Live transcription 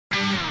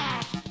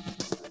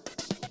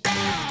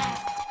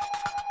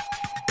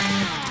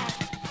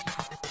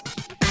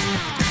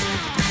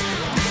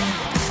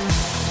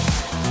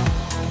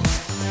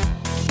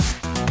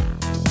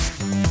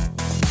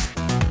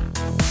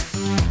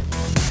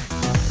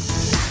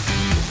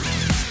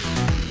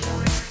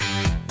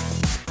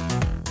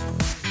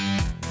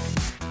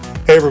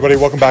Hey everybody,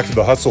 welcome back to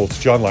The Hustle. It's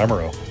John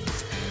Lamoureux.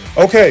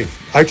 Okay,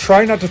 I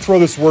try not to throw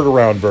this word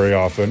around very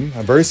often.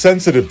 I'm very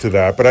sensitive to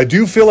that, but I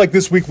do feel like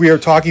this week we are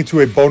talking to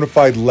a bona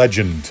fide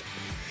legend.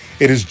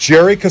 It is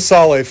Jerry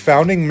Casale,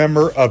 founding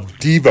member of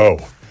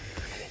DEVO.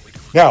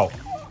 Now,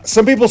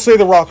 some people say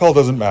the Rock Hall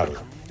doesn't matter.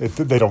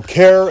 They don't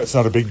care, it's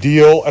not a big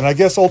deal, and I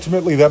guess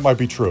ultimately that might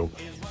be true.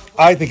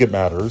 I think it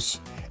matters,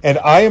 and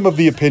I am of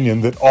the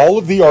opinion that all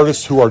of the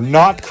artists who are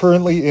not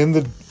currently in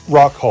the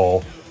Rock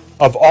Hall,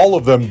 of all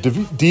of them,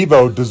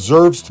 DEVO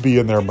deserves to be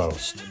in there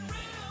most.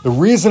 The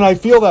reason I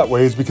feel that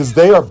way is because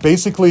they are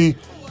basically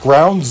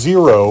ground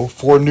zero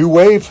for new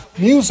wave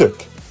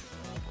music.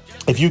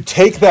 If you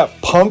take that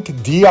punk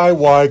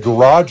DIY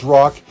garage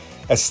rock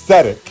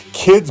aesthetic,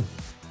 kids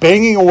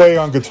banging away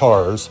on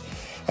guitars,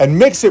 and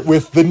mix it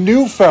with the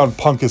newfound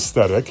punk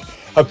aesthetic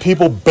of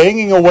people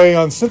banging away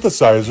on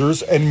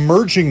synthesizers and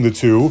merging the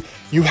two,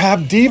 you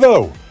have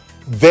DEVO.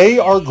 They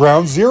are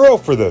ground zero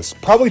for this.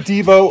 Probably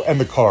DEVO and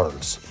the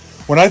Cars.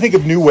 When I think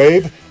of new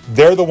wave,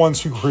 they're the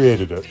ones who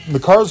created it. And the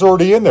Cars are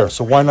already in there,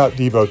 so why not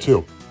DEVO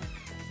too?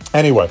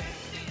 Anyway,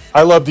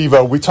 I love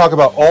DEVO. We talk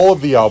about all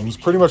of the albums,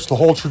 pretty much the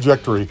whole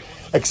trajectory,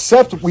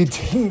 except we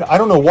didn't, I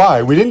don't know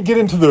why, we didn't get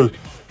into the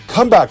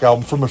comeback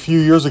album from a few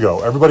years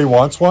ago. Everybody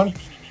Wants One.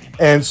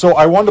 And so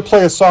I wanted to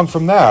play a song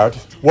from that,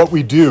 What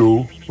We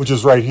Do, which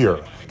is right here.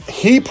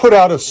 He put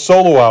out a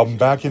solo album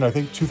back in, I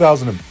think,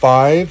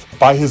 2005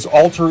 by his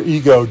alter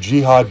ego,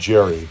 Jihad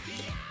Jerry.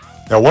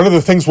 Now, one of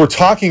the things we're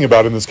talking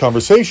about in this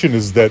conversation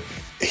is that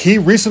he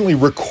recently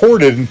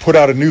recorded and put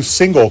out a new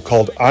single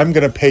called I'm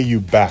Gonna Pay You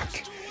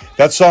Back.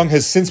 That song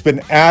has since been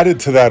added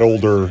to that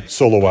older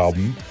solo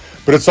album,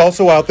 but it's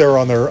also out there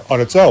on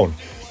its own.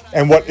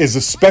 And what is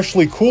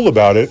especially cool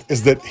about it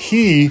is that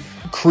he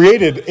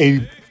created a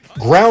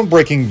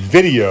groundbreaking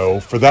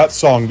video for that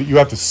song that you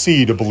have to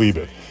see to believe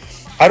it.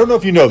 I don't know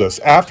if you know this.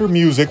 After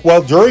music,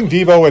 well, during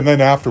DEVO and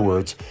then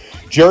afterwards,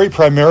 Jerry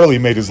primarily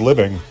made his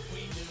living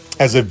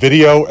as a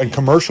video and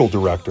commercial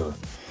director.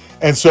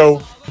 And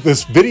so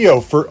this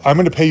video for I'm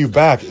Gonna Pay You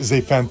Back is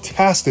a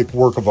fantastic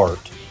work of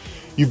art.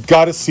 You've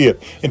got to see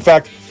it. In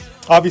fact,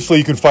 obviously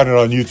you can find it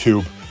on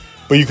YouTube,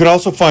 but you can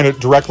also find it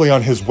directly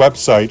on his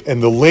website,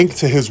 and the link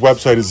to his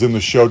website is in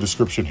the show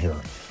description here.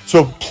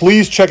 So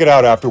please check it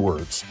out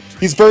afterwards.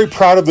 He's very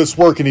proud of this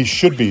work, and he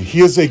should be.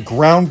 He is a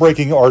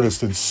groundbreaking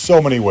artist in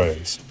so many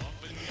ways.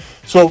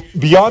 So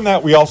beyond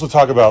that, we also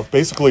talk about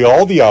basically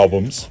all the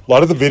albums, a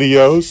lot of the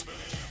videos.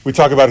 We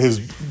talk about his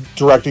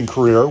directing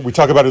career. We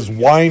talk about his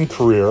wine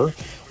career.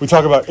 We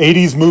talk about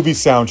 80s movie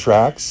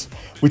soundtracks.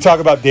 We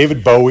talk about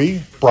David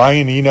Bowie,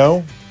 Brian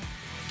Eno.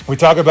 We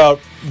talk about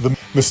the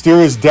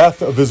mysterious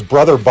death of his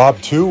brother Bob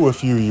II a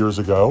few years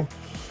ago.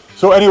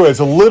 So anyways,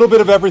 a little bit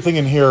of everything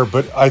in here,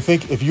 but I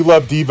think if you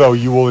love DEVO,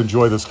 you will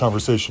enjoy this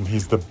conversation.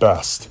 He's the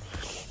best.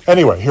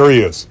 Anyway, here he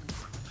is.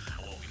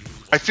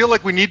 I feel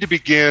like we need to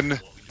begin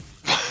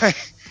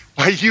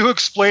by you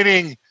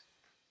explaining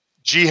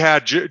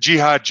Jihad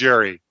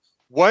Jerry.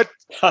 What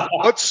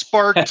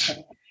sparked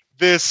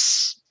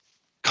this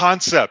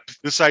concept,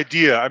 this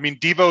idea? I mean,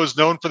 DEVO is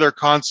known for their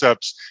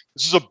concepts.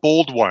 This is a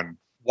bold one.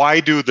 Why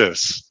do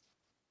this?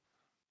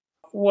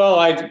 Well,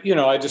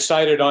 I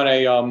decided on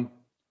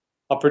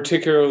a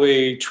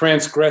particularly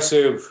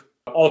transgressive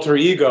alter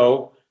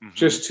ego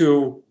just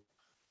to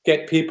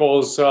get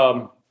people's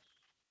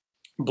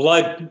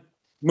blood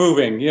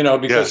moving,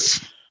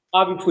 because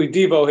obviously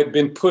DEVO had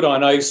been put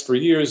on ice for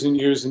years and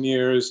years and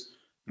years.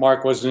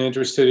 Mark wasn't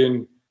interested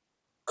in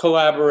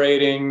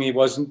collaborating. He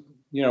wasn't,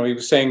 he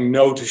was saying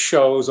no to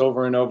shows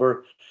over and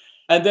over.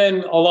 And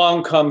then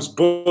along comes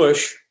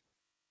Bush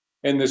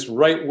and this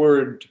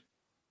rightward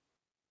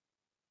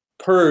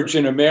purge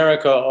in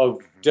America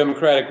of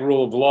democratic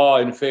rule of law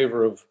in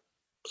favor of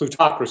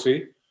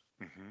plutocracy.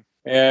 Mm-hmm.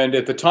 And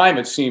at the time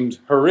it seemed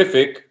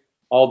horrific,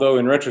 although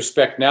in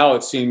retrospect now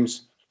it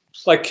seems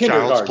like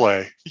kindergarten. Child's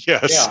play.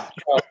 Yes. Yeah,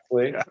 child's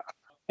play. Yeah.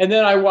 And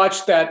then I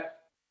watched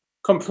that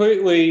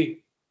completely,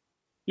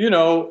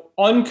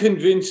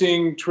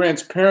 unconvincing,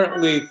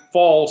 transparently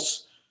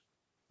false,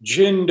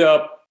 ginned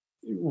up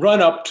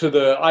run up to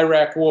the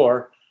Iraq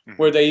War,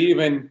 where they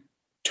even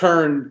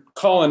turned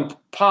Colin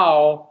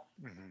Powell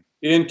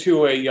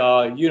into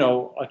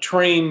a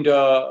trained,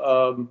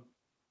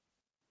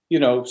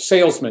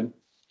 salesman.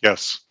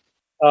 Yes.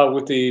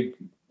 With the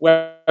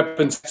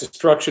weapons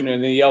destruction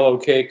and the yellow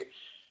cake.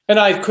 And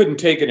I couldn't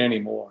take it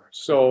anymore.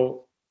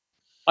 So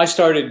I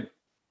started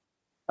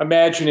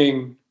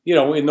imagining,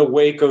 in the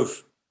wake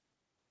of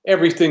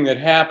everything that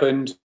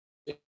happened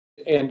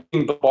and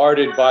being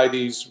bombarded by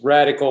these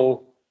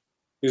radical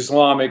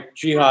Islamic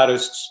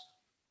jihadists,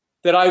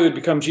 that I would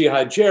become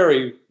Jihad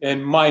Jerry,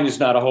 and mine is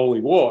not a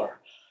holy war.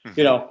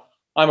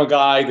 I'm a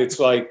guy that's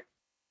like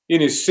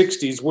in his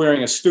 60s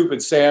wearing a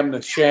stupid Sam the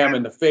Sham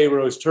and the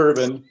Pharaoh's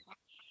turban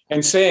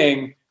and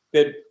saying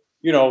that,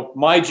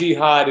 my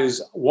jihad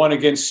is one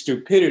against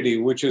stupidity,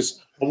 which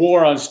is a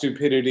war on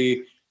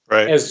stupidity,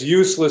 right, as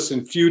useless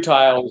and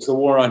futile as the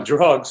war on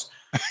drugs,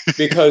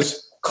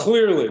 because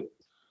clearly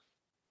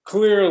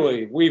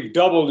we've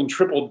doubled and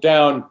tripled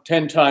down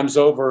 10 times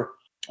over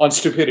on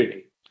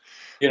stupidity.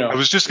 I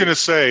was just going to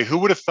say, who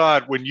would have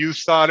thought when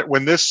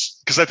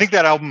this, because I think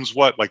that album's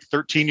like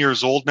 13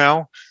 years old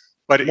now,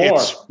 but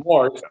it's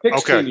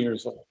 16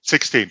 years old.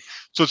 16.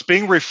 So it's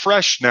being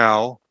refreshed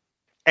now.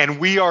 And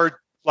we are,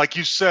 like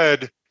you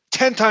said,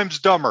 10 times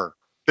dumber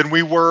than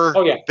we were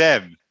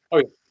then.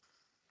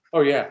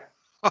 Oh yeah.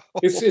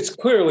 It's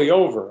clearly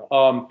over.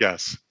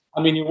 Yes.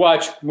 I mean, you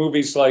watch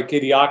movies like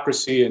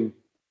Idiocracy and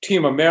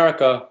Team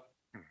America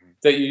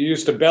that you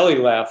used to belly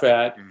laugh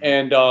at,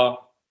 and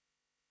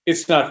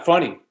it's not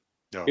funny.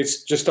 No.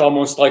 It's just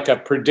almost like a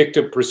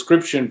predictive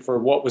prescription for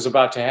what was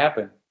about to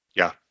happen.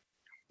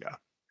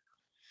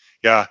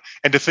 Yeah.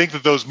 And to think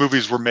that those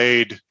movies were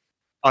made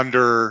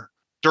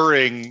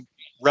during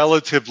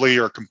relatively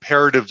or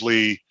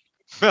comparatively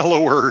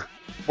mellower,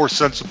 more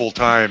sensible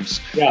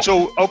times. Yeah.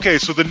 So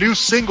the new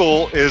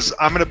single is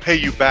I'm Gonna Pay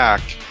You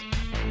Back.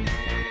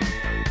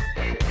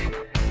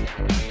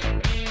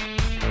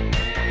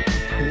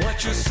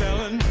 What you're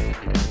selling,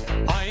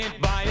 I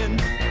ain't buying.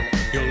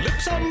 Your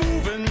lips are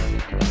moving,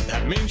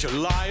 that means you're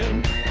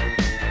lying.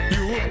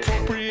 You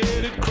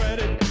appropriated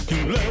credit,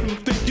 you let them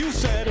think you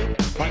said it.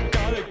 I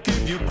gotta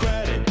give you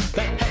credit,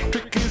 that hat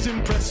trick is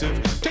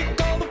impressive. Take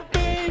all the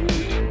fame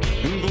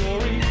and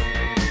glory,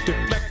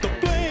 deflect the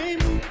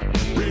blame,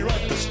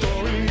 rewrite the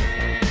story.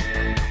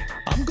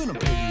 I'm gonna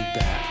pay you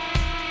back,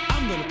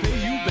 I'm gonna pay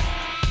you back,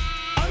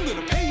 I'm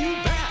gonna pay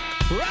you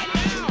back right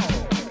now.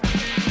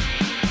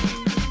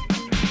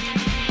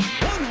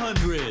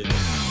 100,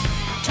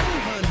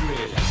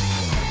 200,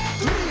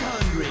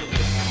 300,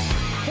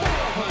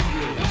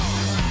 400,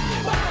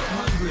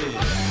 500,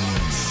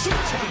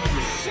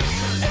 600,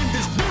 and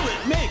this bullet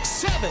makes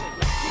 7.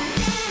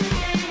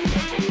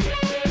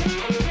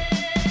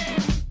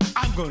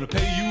 I'm gonna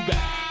pay you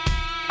back.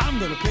 I'm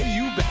gonna pay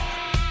you back.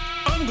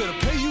 I'm gonna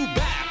pay you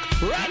back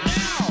right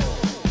now.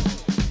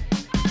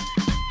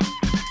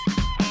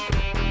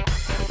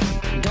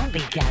 Don't be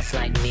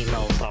gaslighting me,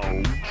 Lobo.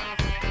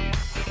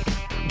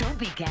 Don't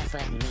be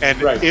gaslighting me.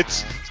 And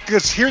it's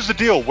because here's the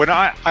deal. When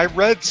I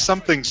read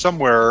something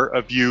somewhere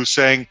of you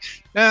saying,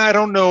 I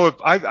don't know if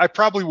I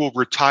probably will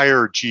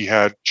retire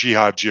Jihad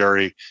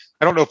Jerry.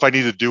 I don't know if I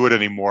need to do it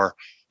anymore.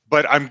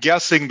 But I'm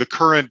guessing the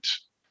current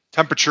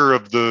temperature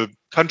of the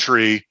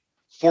country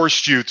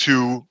forced you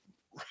to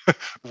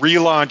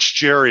relaunch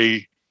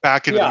Jerry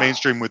back into the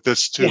mainstream with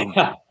this tune.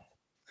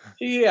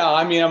 Yeah,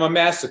 I mean, I'm a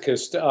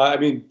masochist.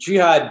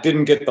 Jihad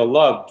didn't get the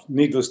love,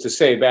 needless to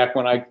say, back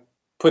when I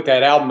put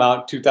that album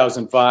out in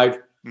 2005.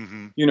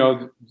 You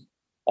know,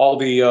 all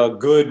the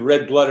good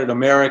red-blooded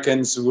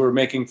Americans who were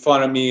making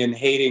fun of me and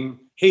hating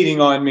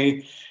on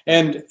me.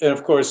 And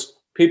of course,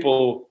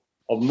 people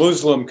of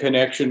Muslim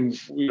connection,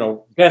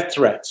 death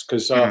threats,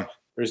 because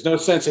there's no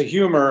sense of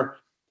humor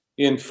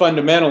in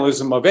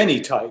fundamentalism of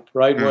any type,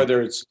 right?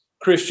 Whether it's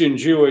Christian,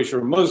 Jewish,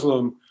 or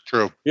Muslim.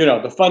 True.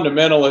 The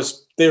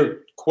fundamentalists,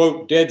 they're,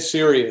 quote, dead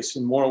serious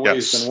in more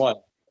ways than one.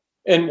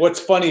 And what's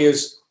funny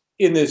is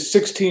in the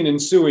 16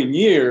 ensuing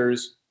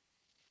years,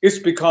 it's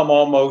become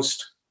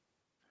almost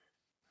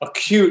a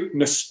cute,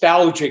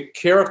 nostalgic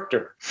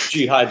character,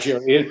 Jihad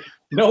Jerry.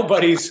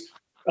 Nobody's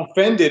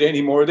offended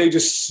anymore. They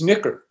just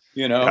snicker,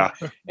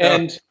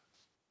 And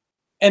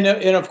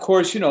of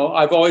course,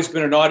 I've always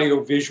been an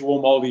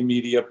audio-visual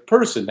multimedia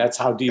person. That's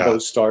how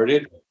DEVO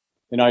started.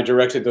 And I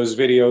directed those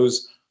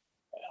videos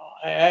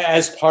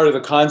as part of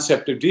the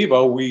concept of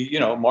DEVO. We,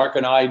 Mark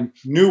and I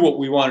knew what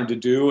we wanted to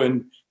do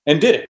and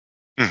did it.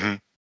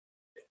 It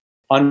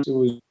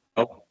was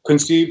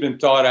conceived and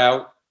thought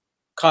out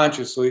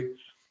consciously.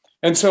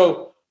 And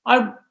so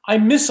I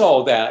miss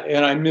all that,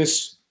 and I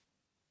miss,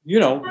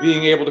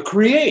 being able to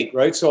create,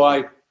 right? So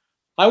I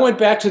went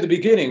back to the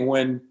beginning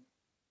when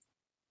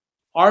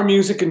our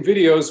music and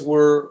videos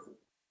were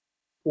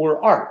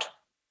art.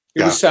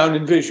 It was sound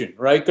and vision,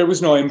 right? There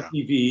was no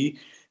MTV.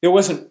 There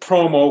wasn't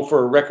promo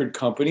for a record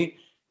company.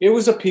 It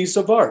was a piece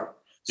of art.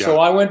 So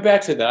I went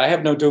back to that. I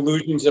have no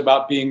delusions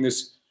about being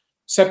this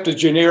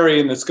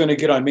septuagenarian that's going to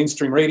get on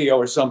mainstream radio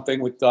or something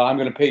with I'm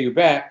going to pay you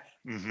back.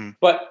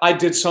 But I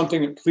did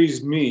something that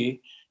pleased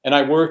me, and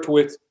I worked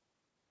with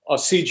a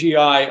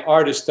CGI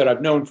artist that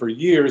I've known for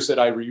years that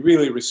I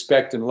really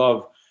respect and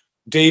love,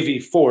 Davey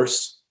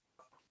Force.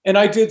 And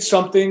I did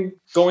something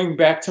going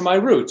back to my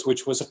roots,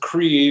 which was a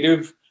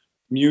creative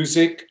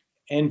music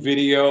and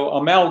video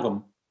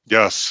amalgam.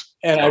 Yes.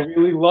 And I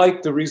really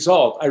liked the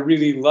result. I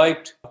really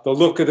liked the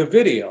look of the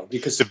video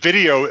because the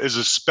video is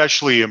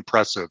especially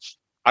impressive.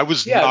 I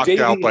was knocked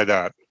out by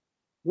that.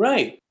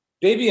 Right.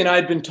 Davey and I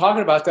had been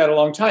talking about that a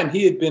long time.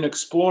 He had been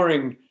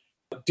exploring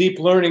deep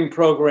learning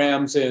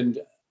programs and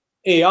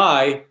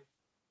AI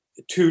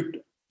to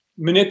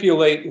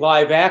manipulate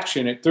live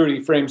action at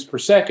 30 frames per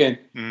second.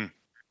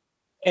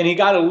 And he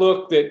got a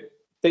look that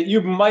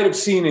you might have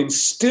seen in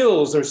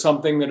stills or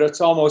something, that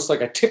it's almost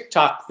like a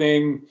TikTok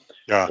thing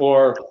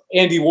or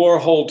Andy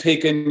Warhol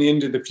taken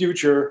into the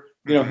future,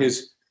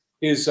 his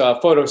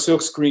photo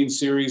silkscreen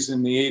series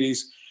in the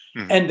 80s.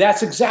 And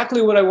that's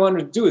exactly what I wanted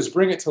to do, is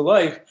bring it to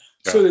life.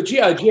 So the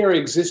G.I. Jerry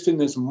exists in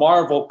this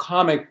Marvel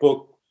comic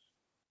book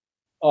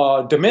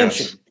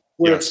dimension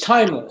where Yes. it's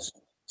timeless.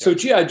 So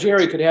G.I.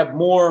 Jerry could have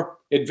more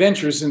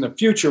adventures in the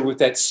future with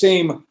that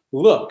same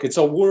look. It's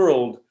a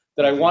world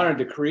that I wanted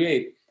to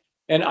create,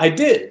 and I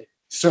did.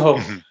 So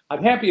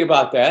I'm happy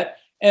about that.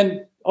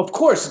 And of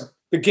course,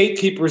 the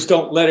gatekeepers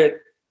don't let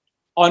it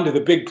onto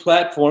the big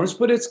platforms,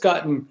 but it's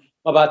gotten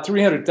about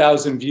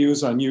 300,000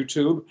 views on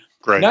YouTube.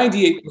 Great.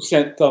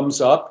 98%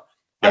 thumbs up.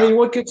 Yeah. I mean,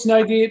 what gets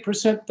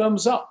 98%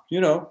 thumbs up?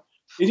 You know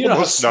how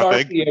Almost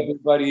nothing. snarky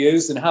everybody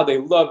is and how they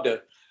love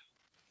to,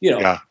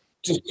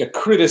 just to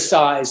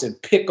criticize and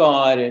pick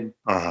on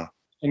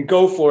and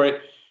go for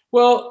it.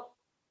 Well,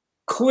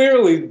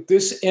 clearly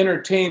this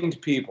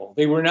entertained people.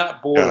 They were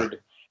not bored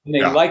and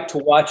they liked to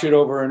watch it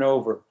over and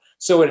over.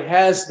 So it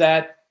has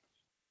that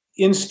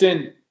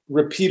instant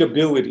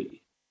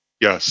repeatability.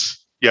 Yes.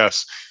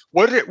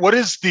 What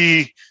is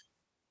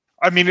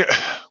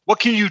what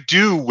can you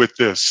do with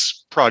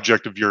this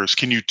project of yours?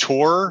 Can you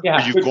tour?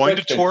 Yeah, Are you going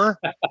to tour?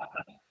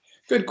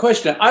 Good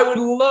question. I would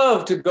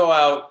love to go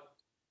out.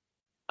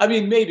 I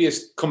mean, maybe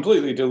it's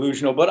completely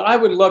delusional, but I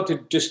would love to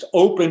just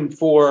open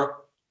for,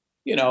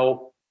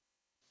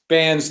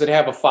 bands that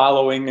have a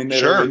following and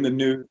that are in the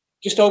news.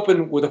 Just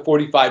open with a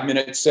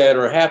 45-minute set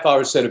or a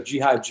half-hour set of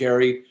Jihad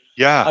Jerry.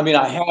 Yeah. I mean,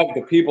 I have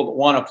the people that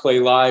want to play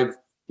live,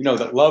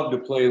 that love to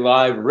play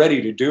live,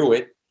 ready to do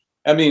it.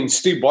 I mean,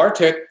 Steve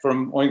Bartek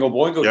from Oingo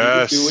Boingo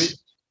would do it.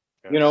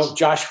 Yes.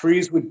 Josh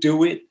Freese would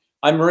do it.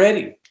 I'm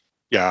ready.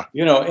 Yeah.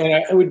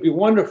 And it would be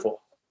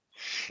wonderful.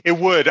 It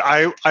would.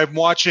 I'm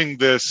watching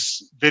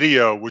this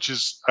video, which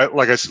is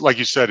like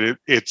you said,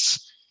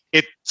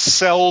 it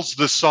sells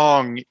the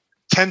song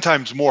 10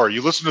 times more.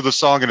 You listen to the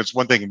song and it's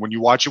one thing, and when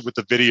you watch it with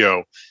the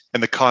video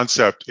and the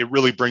concept, it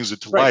really brings it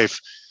to life.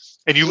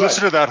 And you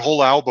listen to that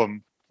whole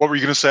album. What were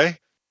you going to say?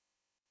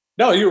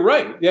 No, you're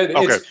right. Yeah,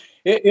 okay.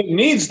 It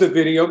needs the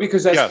video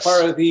because that's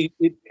part of the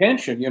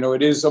intention.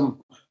 It is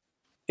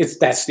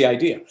that's the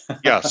idea.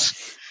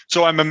 Yes.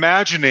 So I'm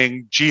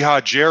imagining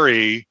Jihad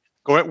Jerry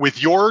going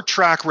with your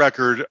track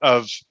record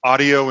of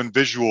audio and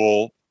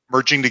visual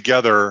merging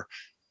together,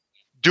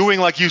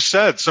 doing, like you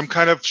said, some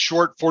kind of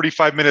short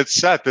 45-minute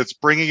set that's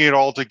bringing it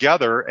all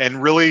together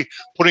and really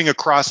putting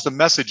across the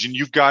message. And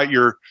you've got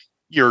your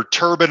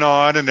turban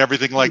on and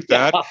everything like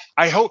that.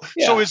 I hope.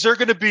 Yeah. So is there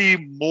going to be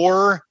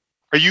more?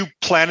 Are you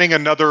planning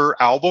another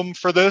album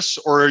for this,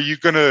 or what are you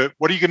going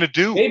to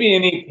do? Maybe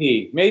an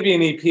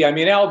EP. I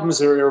mean,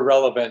 albums are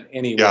irrelevant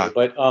anyway,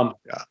 but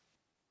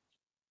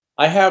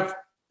I have,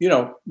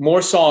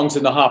 more songs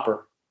in the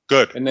hopper.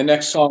 Good. And the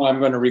next song I'm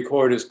going to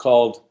record is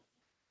called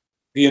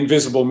The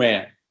Invisible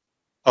Man.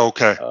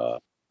 Okay.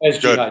 As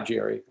Jihad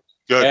Jerry.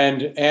 Good.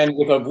 And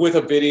with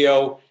a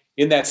video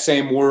in that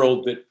same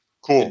world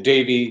that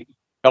Davey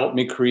helped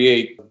me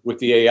create with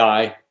the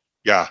AI.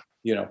 Yeah.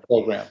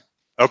 Program.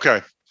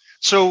 Okay.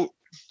 So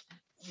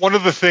one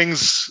of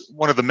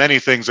the many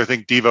things I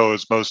think DEVO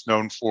is most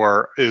known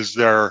for is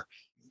the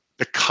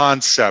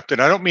concept.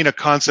 And I don't mean a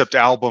concept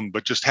album,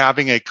 but just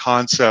having a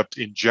concept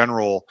in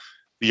general,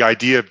 the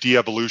idea of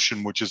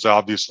de-evolution, which has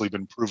obviously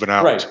been proven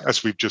out,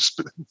 as we've just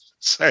been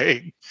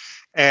saying,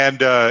 and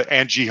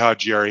Jihad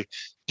Jerry.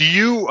 Do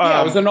you?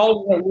 It was an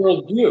alternate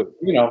world view.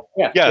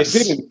 Yes.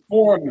 It did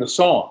inform the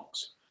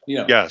songs.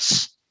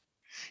 Yes.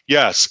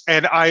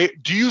 And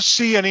do you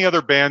see any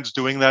other bands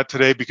doing that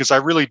today? Because I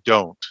really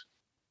don't.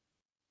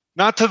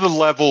 Not to the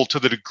level, to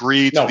the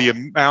degree, to the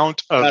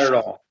amount of, not at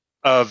all.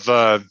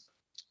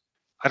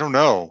 I don't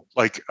know,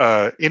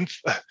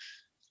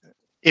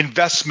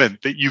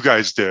 investment that you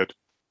guys did.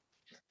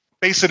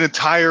 Base an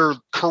entire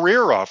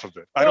career off of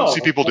it. I don't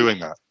see people doing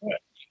that.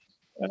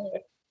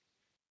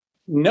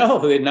 No,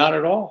 not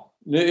at all.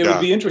 It would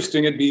be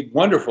interesting. It'd be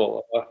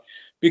wonderful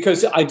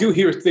because I do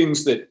hear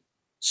things that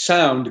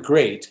sound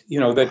great.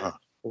 That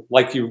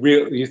like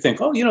you think,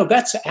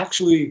 that's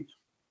actually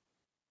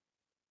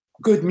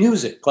good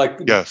music.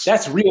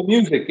 That's real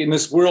music in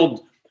this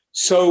world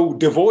so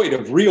devoid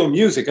of real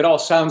music. It all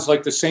sounds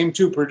like the same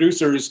two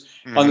producers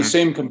on the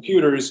same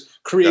computers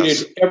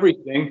created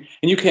everything,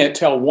 and you can't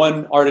tell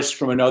one artist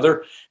from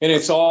another, and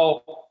it's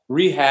all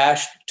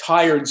rehashed,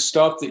 tired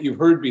stuff that you've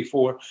heard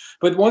before.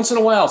 But once in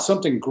a while,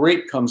 something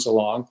great comes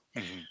along,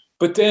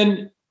 but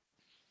then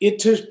it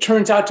just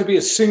turns out to be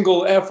a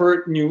single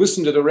effort, and you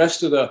listen to the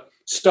rest of the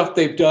stuff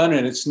they've done,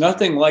 and it's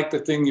nothing like the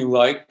thing you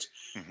liked.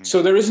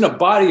 So there isn't a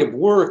body of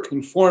work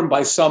informed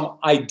by some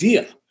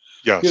idea.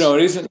 Yes.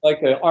 It isn't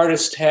like an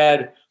artist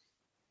had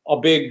a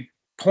big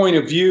point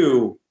of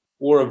view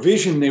or a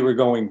vision they were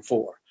going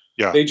for.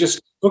 Yeah. They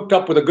just hooked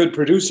up with a good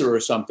producer or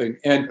something,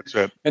 and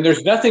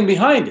there's nothing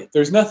behind it.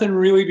 There's nothing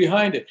really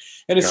behind it,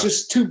 and it's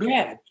just too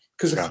bad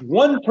because if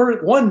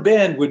one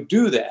band would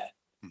do that,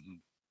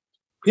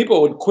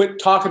 people would quit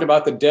talking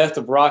about the death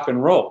of rock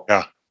and roll.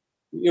 Yeah,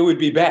 it would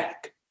be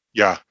back.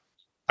 Yeah,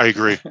 I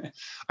agree.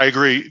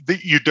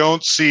 You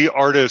don't see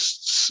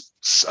artists.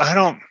 I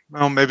don't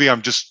know. Maybe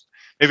I'm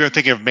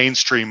thinking of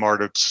mainstream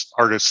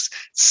artists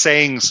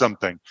saying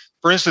something.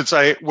 For instance,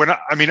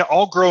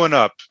 all growing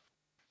up,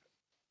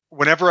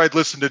 whenever I'd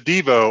listen to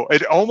DEVO,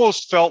 it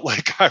almost felt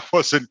like I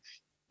wasn't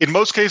in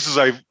most cases,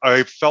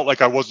 I felt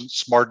like I wasn't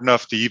smart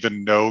enough to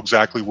even know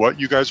exactly what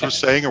you guys were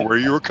saying or where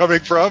you were coming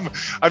from.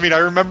 I mean, I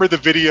remember the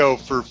video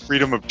for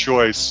Freedom of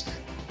Choice.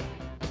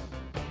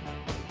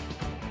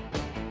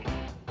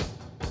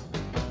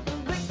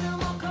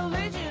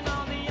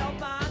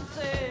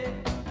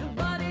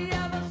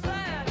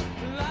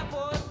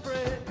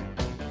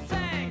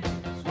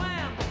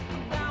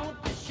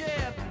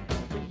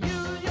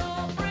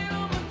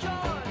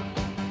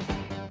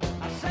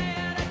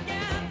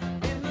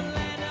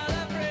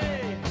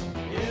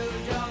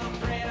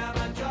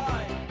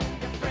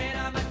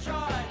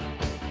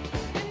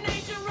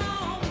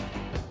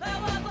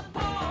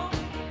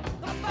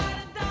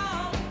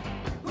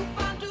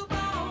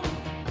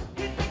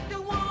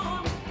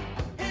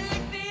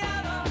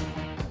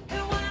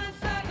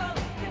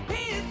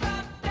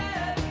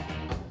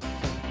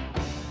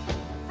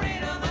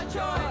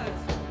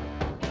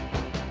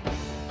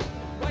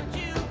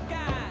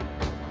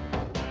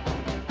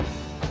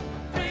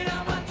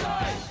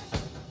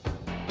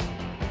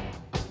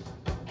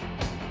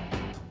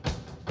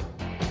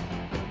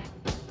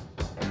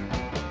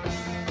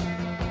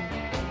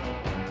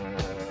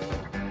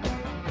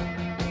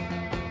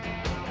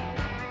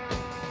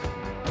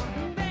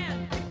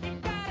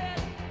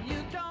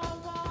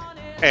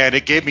 And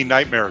it gave me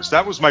nightmares.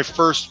 That was my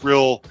first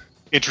real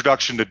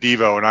introduction to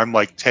Devo, and I'm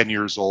like 10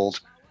 years old.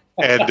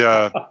 And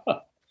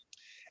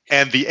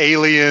and the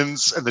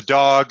aliens and the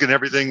dog and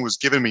everything was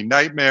giving me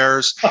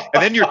nightmares.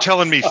 And then you're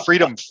telling me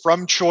freedom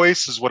from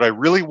choice is what I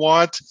really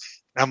want.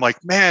 And I'm like,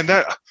 man,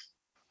 that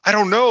I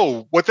don't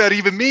know what that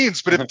even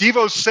means. But if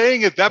Devo's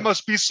saying it, that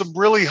must be some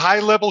really high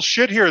level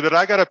shit here that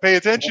I got to pay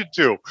attention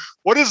to.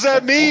 What does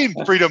that mean?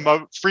 Freedom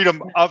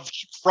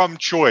from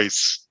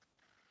choice.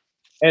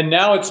 And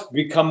now it's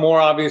become more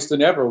obvious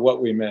than ever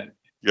what we meant.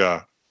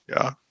 Yeah,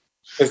 yeah.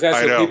 Because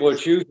that's what people are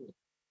choosing.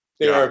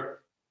 They are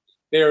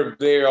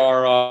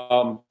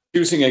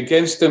choosing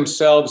against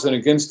themselves and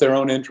against their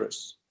own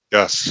interests.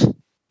 Yes,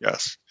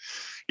 yes.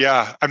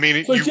 Yeah, I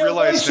mean, so you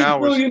realize now...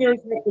 Why should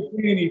billionaires have to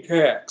pay any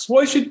tax?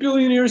 Why should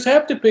billionaires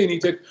have to pay any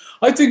tax?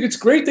 I think it's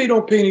great they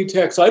don't pay any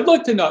tax. I'd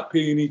like to not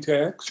pay any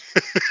tax.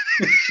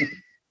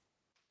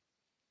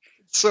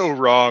 So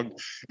wrong.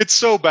 It's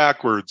so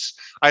backwards.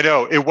 I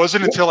know. It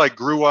wasn't until I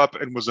grew up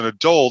and was an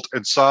adult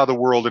and saw the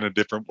world in a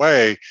different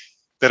way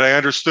that I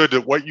understood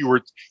that what you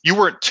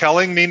weren't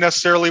telling me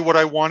necessarily what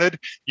I wanted.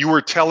 You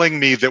were telling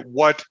me that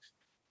what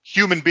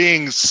human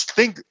beings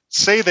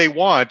say they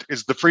want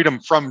is the freedom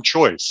from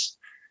choice.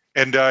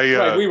 And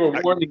we were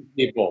warning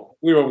people.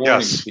 We were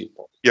warning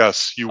people.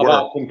 Yes, you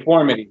about were.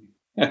 Conformity.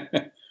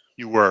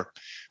 You were.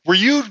 Were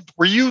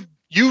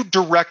you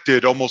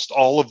directed almost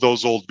all of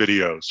those old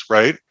videos,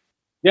 right?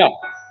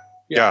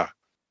 Yeah.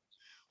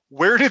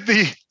 Where did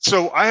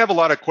so I have a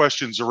lot of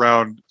questions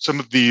around some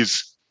of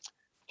these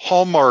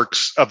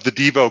hallmarks of the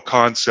Devo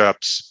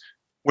concepts.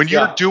 When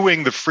you're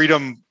doing the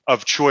freedom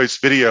of choice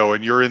video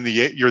and you're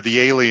the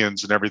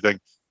aliens and everything,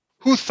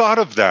 who thought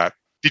of that?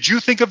 Did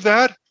you think of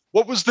that?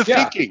 What was the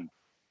thinking?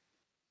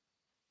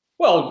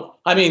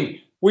 Well, I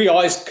mean, we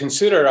always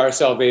considered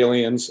ourselves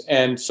aliens.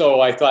 And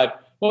so I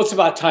thought, well, it's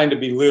about time to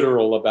be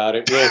literal about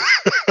it.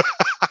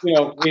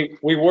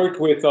 We worked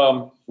with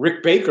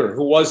Rick Baker,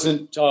 who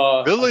wasn't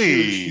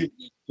really,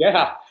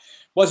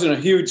 wasn't a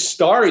huge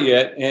star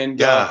yet, and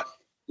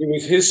it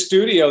was his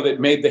studio that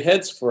made the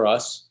heads for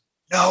us.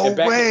 No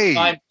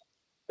way!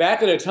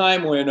 Back at a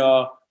time when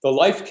the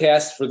life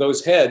cast for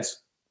those heads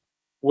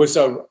was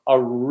a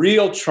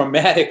real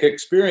traumatic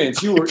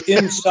experience. You were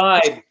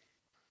inside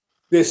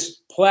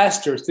this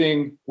plaster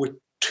thing with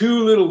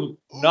two little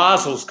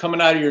nozzles coming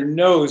out of your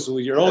nose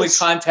with your only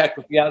contact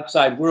with the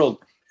outside world.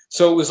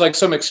 So it was like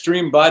some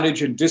extreme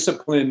bondage and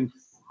discipline,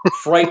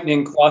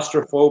 frightening,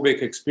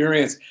 claustrophobic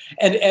experience.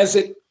 And as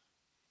it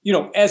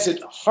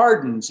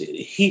hardens, it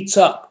heats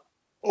up.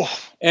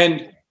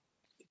 And it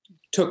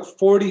took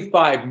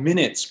 45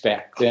 minutes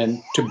back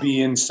then to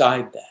be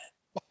inside that.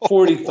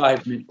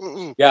 45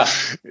 minutes. Yeah.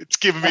 It's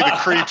giving me the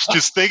creeps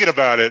just thinking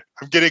about it.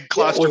 I'm getting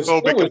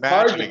claustrophobic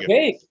imagining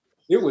it.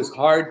 It was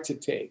hard to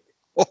take.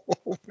 Oh,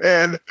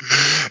 man.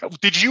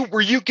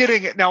 Were you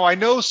getting it? Now, I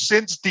know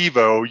since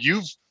Devo,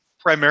 you've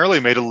primarily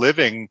made a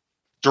living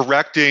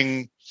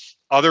directing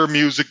other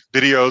music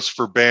videos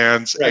for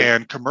bands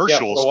and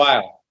commercials. Yeah, for a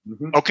while.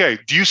 Mm-hmm. Okay.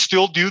 Do you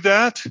still do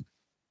that?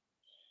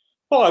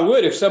 Oh, I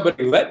would if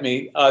somebody let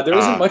me. There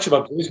isn't much of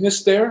a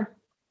business there.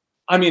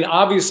 I mean,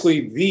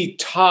 obviously, the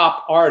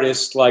top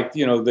artists like,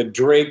 the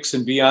Drakes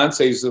and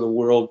Beyoncés of the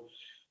world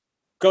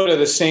go to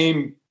the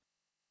same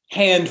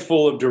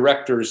handful of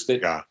directors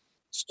that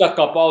stuck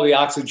up all the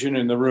oxygen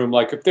in the room.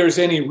 Like, if there's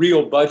any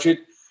real budget,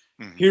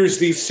 here's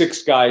these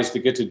 6 guys that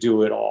get to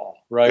do it all,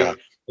 right? Yeah.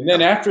 And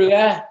then after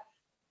that,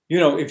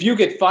 if you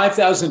get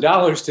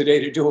 $5,000 today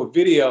to do a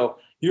video,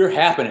 you're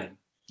happening.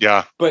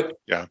 Yeah. But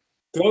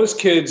those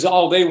kids,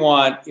 all they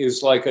want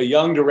is like a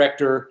young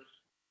director,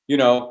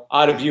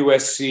 out of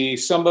USC,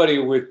 somebody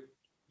with,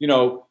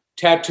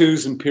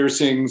 tattoos and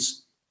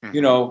piercings, I'm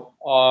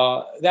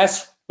a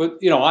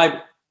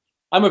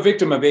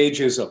victim of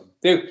ageism.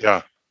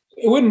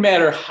 it wouldn't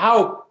matter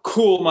how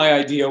cool my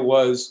idea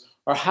was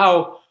or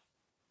how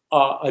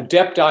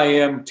adept I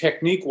am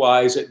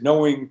technique-wise at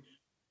knowing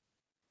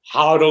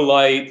how to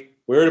light,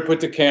 where to put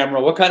the camera,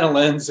 what kind of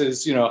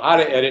lenses, how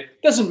to edit.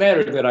 It doesn't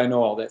matter that I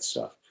know all that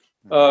stuff.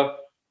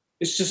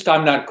 It's just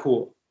I'm not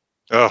cool.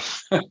 Ugh.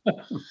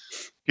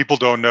 People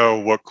don't know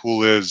what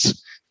cool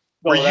is.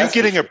 Were you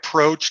getting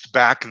approached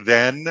back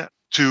then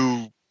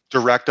to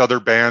direct other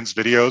bands'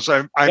 videos?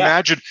 I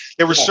imagine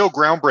they were so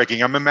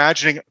groundbreaking. I'm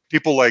imagining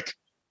people like,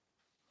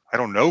 I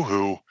don't know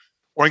who,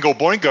 Oingo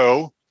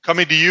Boingo,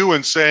 coming to you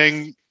and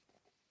saying,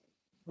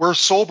 "We're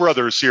Soul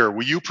Brothers here.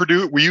 Will you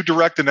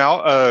direct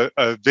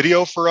a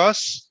video for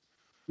us?"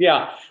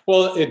 Yeah.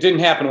 Well, it didn't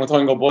happen with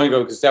Oingo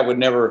Boingo because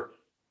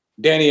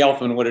Danny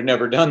Elfman would have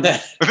never done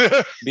that,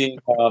 being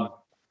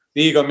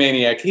the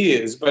egomaniac he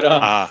is. But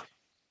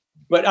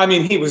I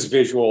mean, he was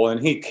visual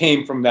and he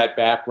came from that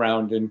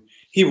background, and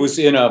he was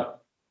in a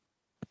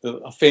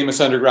famous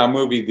underground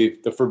movie,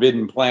 the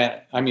Forbidden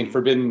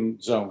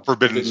Zone.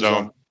 Forbidden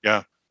Zone.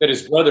 Yeah. That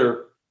his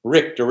brother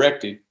Rick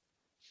directed.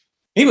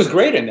 He was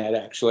great in that,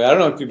 actually. I don't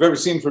know if you've ever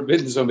seen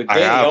Forbidden Zone, but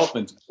Danny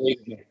Elfman's great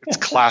in it. It's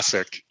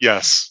classic.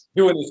 Yes.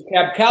 Doing his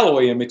Cab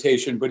Calloway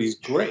imitation, but he's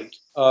great.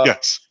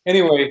 Yes.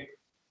 Anyway,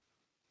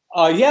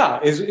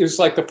 it was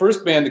like the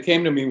first band that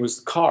came to me was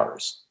the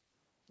Cars.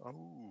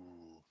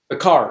 Oh. The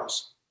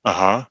Cars.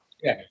 Uh-huh.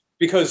 Yeah,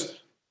 because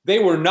they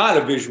were not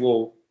a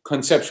visual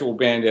conceptual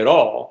band at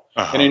all.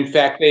 Uh-huh. And in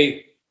fact,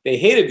 they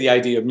hated the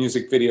idea of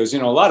music videos.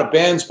 A lot of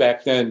bands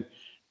back then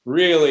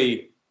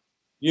really,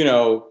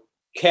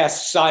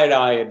 cast side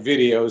eye at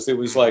videos. It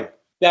was like,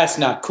 that's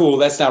not cool.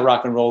 That's not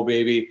rock and roll,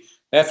 baby.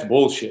 That's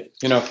bullshit,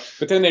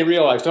 But then they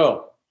realized,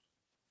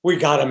 we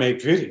got to make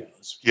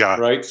videos. Yeah.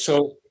 Right.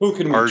 So who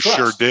can we Ours trust?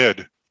 Sure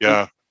did.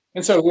 Yeah.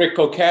 And so Rick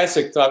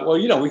Kokasik thought,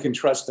 well, we can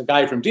trust the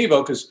guy from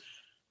DEVO because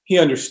he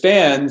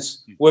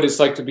understands what it's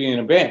like to be in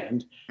a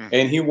band,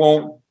 and he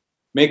won't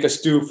make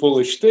us do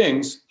foolish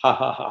things. Ha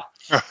ha ha.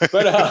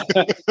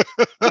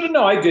 But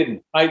no, I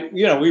didn't.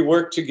 We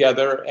worked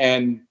together,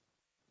 and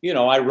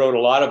I wrote a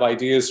lot of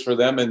ideas for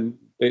them, and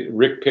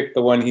Rick picked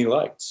the one he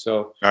liked.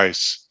 So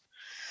nice.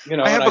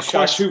 I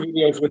shot 2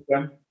 videos with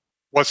them.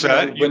 What's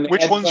that?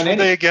 Which ones were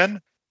they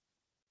again?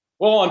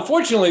 Well,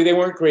 unfortunately, they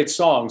weren't great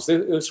songs.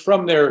 It was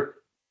from their,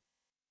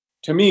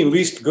 to me,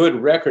 least good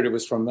record. It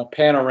was from the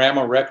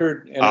Panorama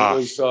record, and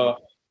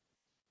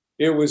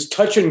it was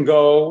Touch and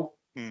Go,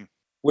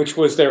 which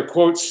was their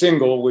quote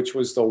single, which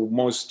was the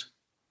most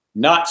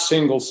not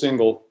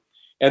single.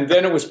 And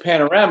then it was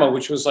Panorama,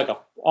 which was like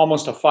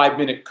almost a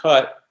 5-minute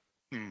cut.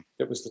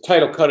 That was the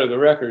title cut of the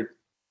record.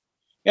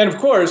 And of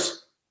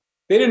course,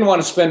 they didn't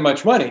want to spend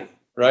much money,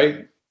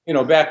 right?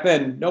 Back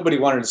then, nobody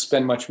wanted to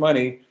spend much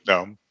money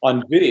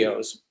on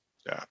videos.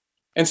 Yeah.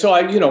 And so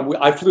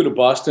I flew to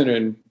Boston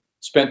and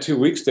spent 2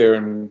 weeks there,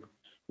 and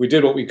we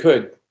did what we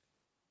could.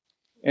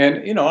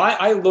 And,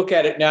 I look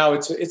at it now,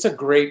 it's a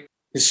great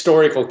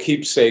historical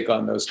keepsake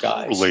on those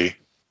guys.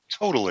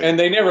 Totally. And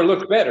they never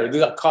looked better. They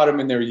caught them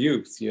in their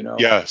youth,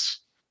 Yes.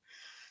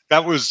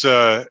 That was,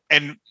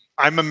 and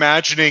I'm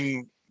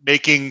imagining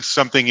making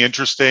something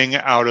interesting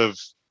out of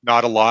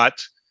not a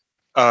lot.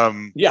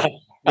 Yeah.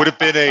 Would have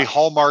been a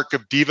hallmark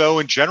of DEVO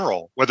in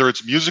general, whether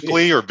it's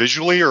musically or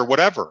visually or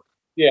whatever.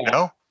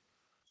 Yeah.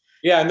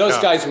 Yeah, and those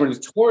guys were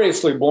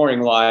notoriously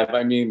boring live.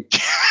 I mean,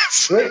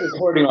 great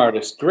recording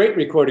artists,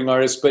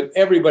 but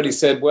everybody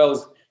said,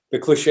 well, the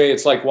cliche,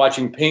 it's like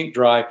watching paint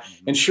dry.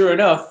 And sure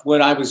enough,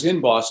 when I was in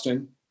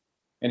Boston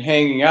and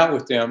hanging out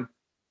with them,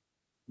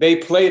 they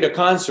played a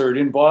concert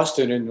in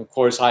Boston, and of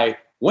course I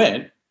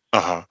went.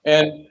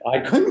 And I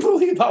couldn't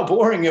believe how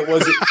boring it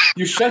was.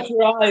 You shut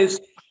your eyes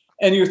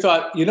and you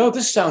thought,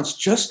 this sounds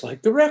just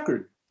like the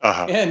record.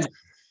 And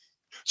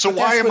so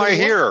why am I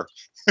here?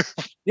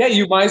 Yeah,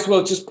 you might as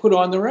well just put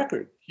on the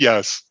record.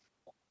 Yes.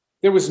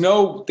 They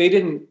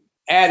didn't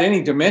add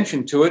any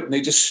dimension to it, and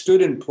they just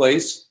stood in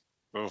place.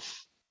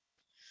 Oof.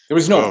 There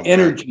was no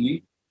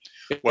energy.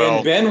 Well,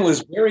 and Ben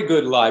was very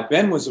good live.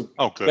 Ben was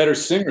a better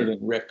singer than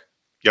Rick.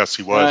 Yes,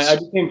 he was. I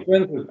became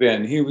friends with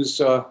Ben. He was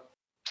the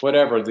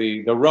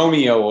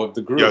Romeo of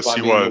the group. Yes,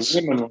 he was.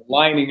 The women were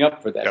lining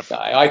up for that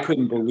guy. I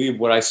couldn't believe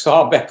what I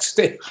saw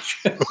backstage.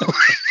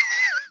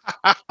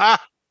 I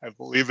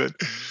believe it.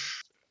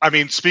 I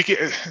mean,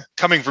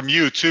 coming from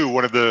you too,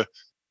 one of the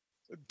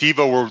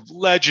DEVO were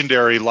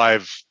legendary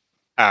live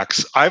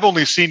acts. I've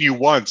only seen you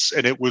once,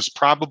 and it was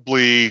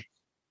probably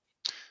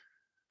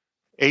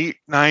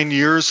 8-9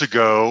 years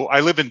ago.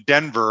 I live in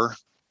Denver,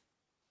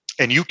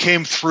 and you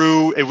came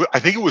through. I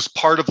think it was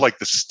part of like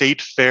the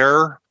state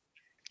fair.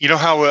 You know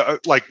how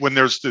like when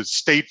there's the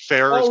state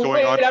fair is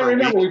going on. I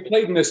remember we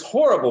played in this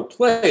horrible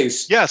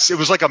place. Yes, it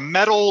was like a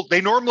metal. They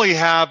normally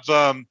have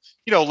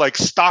like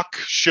stock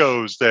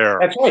shows there.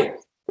 That's right.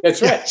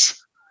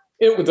 Yes.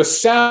 The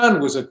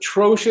sound was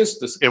atrocious.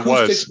 The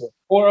acoustics were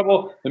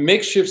horrible. The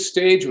makeshift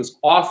stage was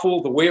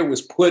awful. The way it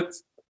was put,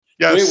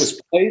 the way it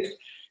was placed,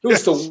 it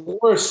was the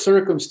worst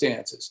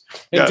circumstances.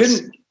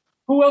 And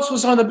who else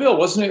was on the bill?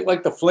 Wasn't it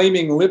like the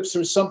Flaming Lips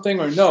or something?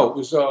 Or no, it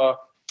was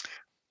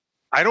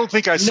I don't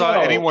think I saw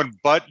No. anyone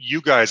but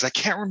you guys. I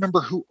can't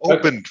remember who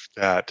opened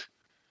that.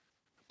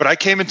 But I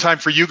came in time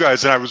for you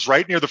guys, and I was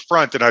right near the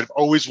front, and I've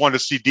always wanted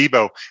to see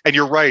DEVO. And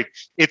you're right.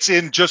 It's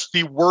in just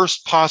the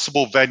worst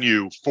possible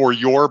venue for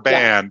your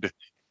band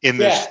in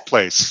this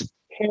place.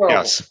 Terrible.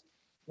 Yes.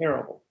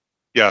 Terrible.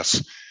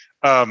 Yes.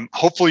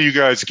 Hopefully you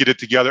guys get it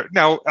together.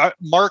 Now,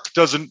 Mark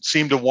doesn't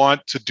seem to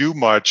want to do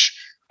much.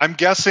 I'm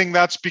guessing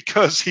that's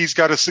because he's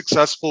got a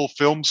successful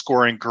film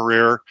scoring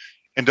career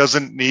and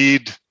doesn't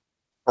need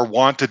or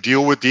want to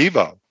deal with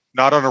DEVO,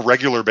 not on a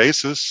regular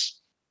basis.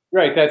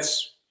 Right.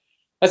 That's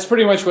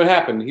pretty much what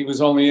happened. He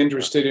was only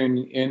interested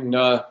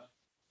in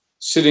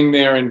sitting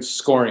there and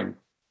scoring.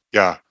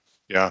 Yeah.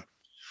 Yeah.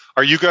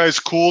 Are you guys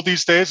cool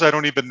these days? I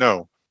don't even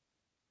know.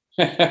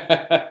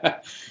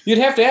 You'd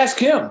have to ask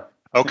him.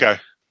 Okay.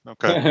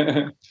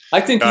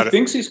 I think he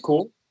thinks he's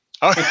cool.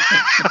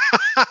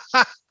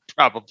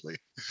 Probably.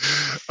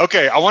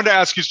 Okay. I wanted to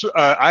ask you,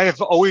 I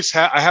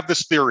have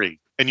this theory,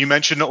 and you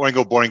mentioned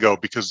Oingo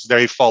Boingo because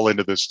they fall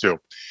into this too.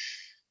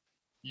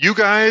 You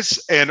guys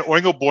and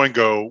Oingo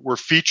Boingo were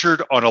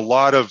featured on a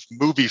lot of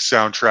movie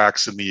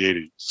soundtracks in the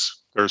 80s.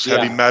 There's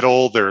Heavy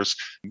Metal. There's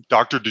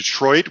Dr.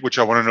 Detroit, which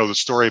I want to know the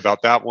story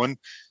about that one.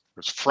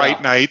 There's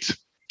Fright Night.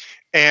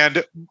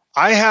 And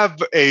I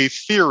have a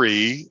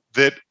theory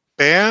that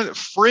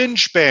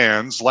fringe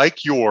bands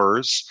like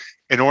yours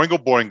and Oingo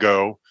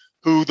Boingo,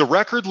 who the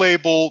record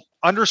label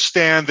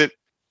understand that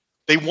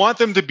they want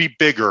them to be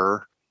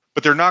bigger,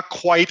 but they're not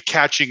quite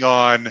catching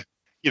on,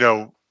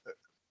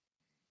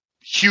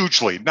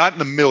 hugely, not in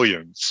the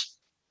millions.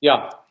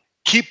 Yeah.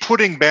 Keep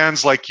putting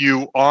bands like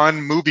you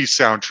on movie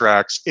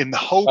soundtracks in the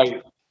hope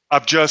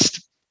of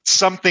just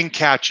something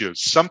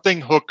catches,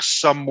 something hooks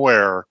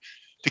somewhere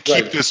to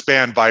keep this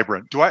band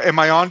vibrant. Am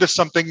I onto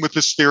something with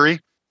this theory?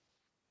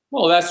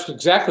 Well, that's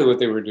exactly what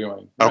they were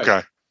doing. Right.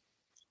 Okay.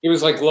 It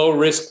was like low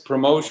risk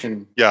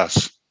promotion.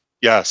 Yes.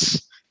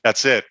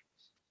 That's it.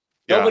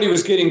 Nobody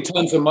was getting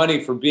tons of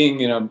money for being,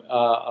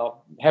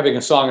 having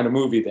a song in a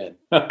movie then.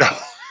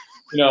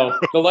 The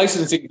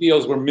licensing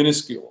deals were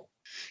minuscule.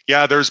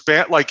 Yeah, there's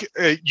band like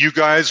you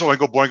guys,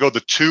 Oingo Boingo,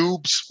 the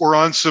Tubes were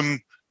on some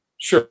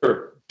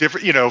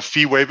different,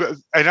 Fee Wave.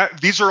 And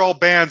these are all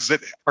bands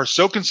that are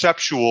so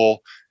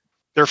conceptual.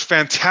 They're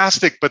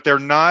fantastic, but they're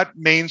not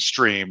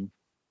mainstream.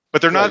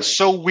 But they're not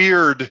so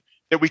weird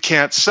that we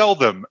can't sell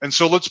them. And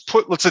so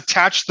let's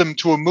attach them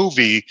to a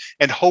movie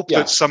and hope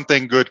that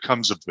something good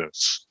comes of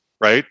this,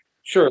 right?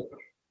 Sure.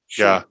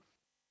 Yeah.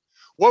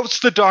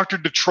 What's the Dr.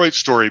 Detroit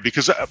story?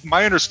 Because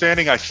my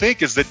understanding, I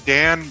think, is that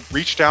Dan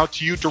reached out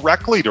to you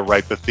directly to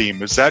write the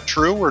theme. Is that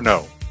true or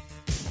no?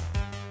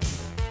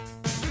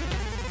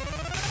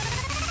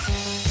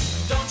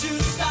 Don't you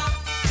stop.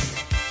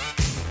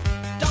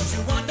 Don't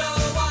you wonder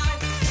why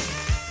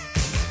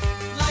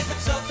life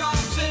itself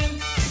comes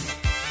in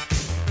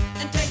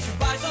and takes you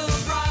by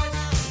surprise.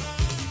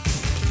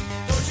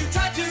 Don't you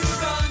try to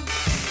run.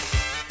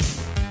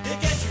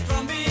 It gets you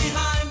from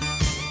behind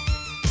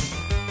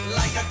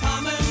like a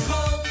common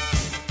cold.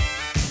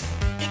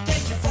 It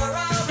takes you for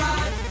a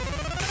ride.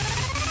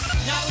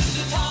 Now is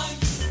the time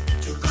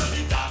to go to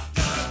the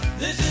doctor.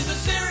 This is a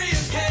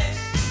serious case.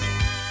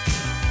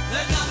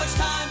 There's not much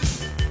time.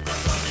 Go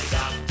to the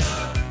doctor.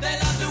 They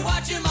love to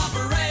watch him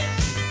operate.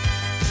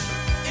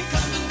 It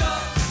comes and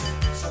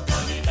goes. So go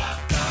to the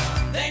doctor.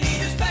 They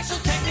need a special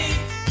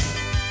technique.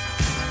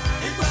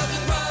 It grows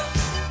and grows.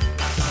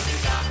 Go to the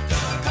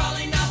doctor.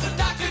 Calling out for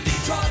Dr.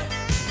 Detroit.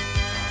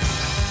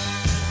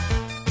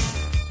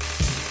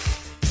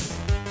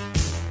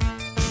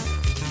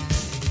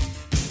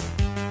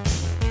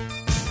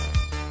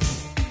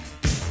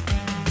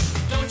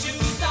 Don't you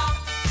stop.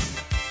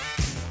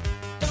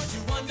 Don't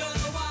you wonder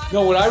why?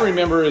 No, what I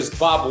remember is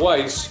Bob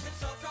Weiss,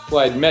 who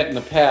I'd met in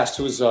the past,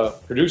 who was a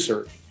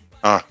producer,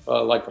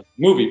 like a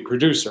movie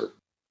producer.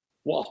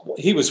 Well,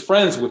 he was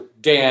friends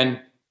with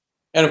Dan.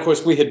 And of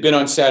course, we had been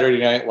on Saturday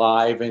Night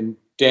Live, and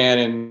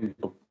Dan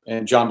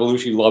and John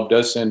Belushi loved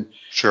us. And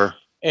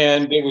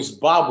it was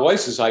Bob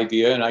Weiss's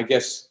idea, and I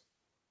guess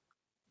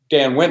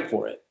Dan went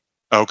for it.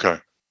 Okay.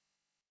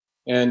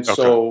 And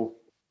so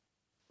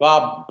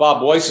Bob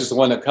Weiss is the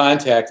one that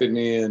contacted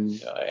me,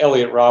 and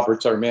Elliot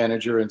Roberts, our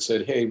manager, and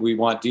said, hey, we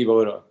want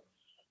DEVO to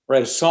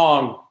write a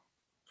song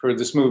for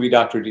this movie,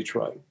 Dr.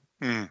 Detroit.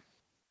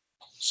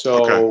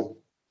 So,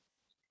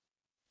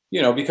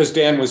 because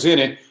Dan was in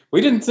it,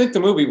 we didn't think the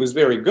movie was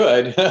very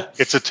good.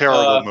 It's a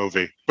terrible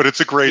movie, but it's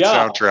a great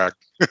soundtrack.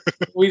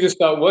 We just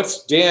thought,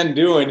 what's Dan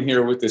doing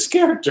here with this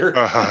character?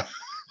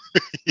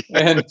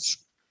 And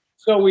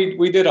so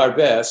we did our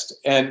best.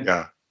 And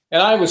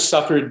I was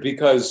suckered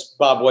because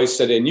Bob Weiss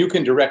said, and you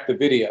can direct the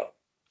video.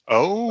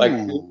 Oh. Like,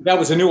 that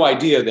was a new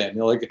idea then,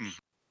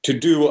 to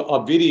do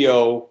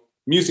a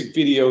music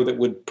video that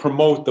would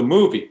promote the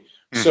movie.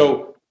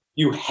 So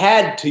you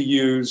had to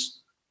use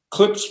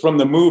clips from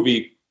the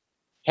movie,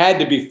 had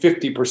to be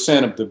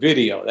 50% of the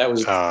video. That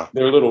was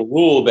their little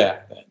rule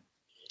back then.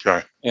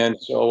 Okay. And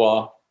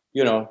so,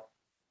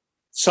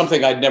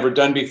 something I'd never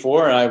done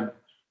before. And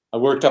I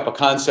worked up a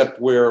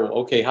concept where,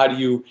 okay, how do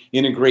you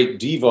integrate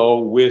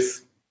DEVO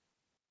with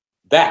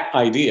that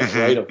idea,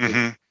 right?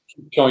 Of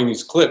showing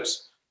these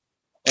clips.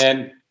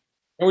 And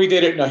we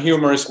did it in a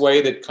humorous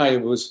way that kind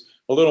of was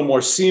a little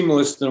more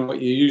seamless than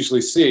what you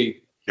usually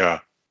see. Yeah.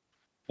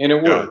 And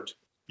it worked.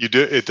 You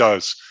did. It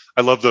does.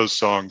 I love those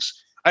songs.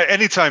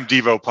 Anytime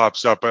DEVO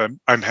pops up,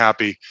 I'm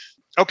happy.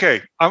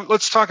 Okay.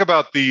 Let's talk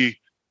about the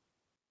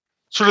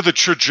sort of the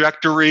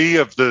trajectory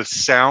of the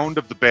sound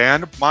of the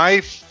band.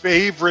 My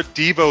favorite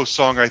DEVO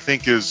song, I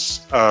think,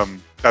 is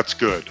That's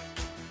Good.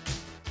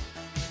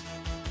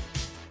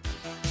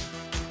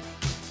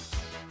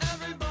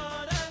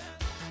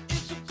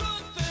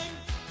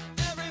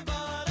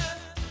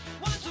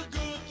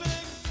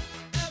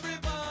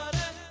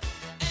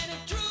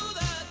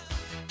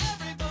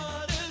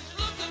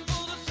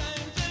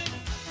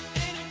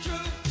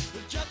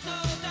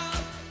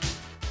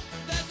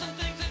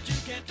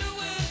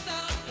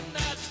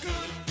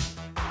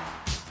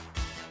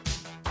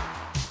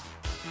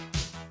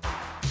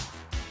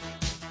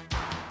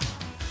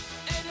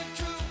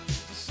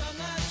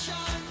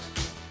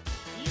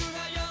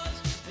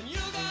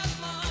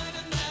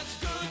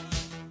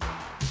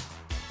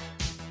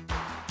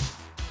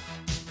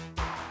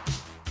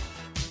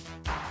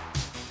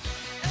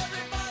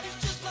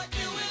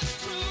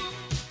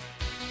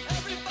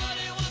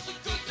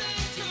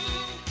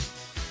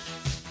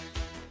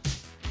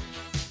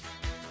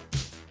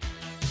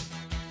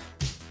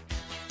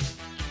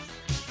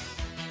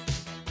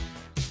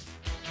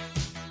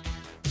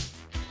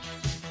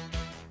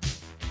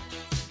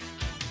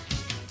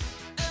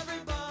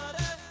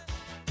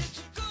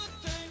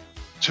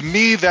 To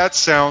me, that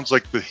sounds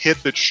like the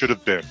hit that should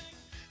have been.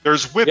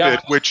 There's Whip It,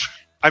 which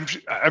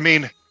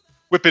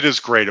Whip It is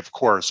great, of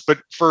course. But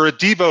for a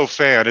DEVO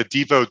fan, a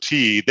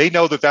devotee, they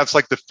know that that's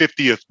like the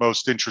 50th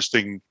most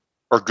interesting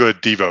or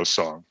good DEVO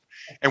song.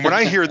 And when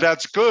I hear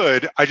That's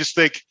Good, I just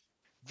think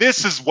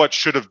this is what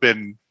should have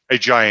been a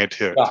giant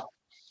hit. Yeah.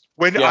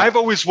 I've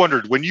always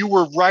wondered, when you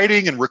were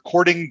writing and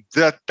recording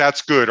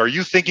That's Good, are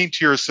you thinking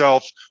to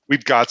yourself,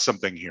 we've got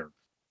something here?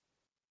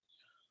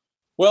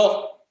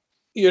 Well,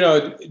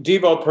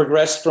 DEVO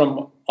progressed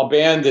from a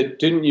band that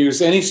didn't use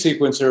any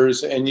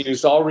sequencers and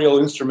used all real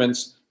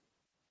instruments,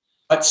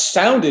 but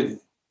sounded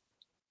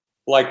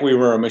like we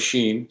were a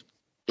machine,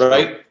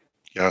 right?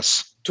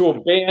 Yes. To a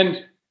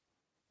band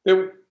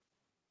that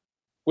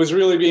was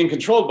really being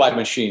controlled by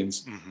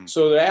machines. Mm-hmm.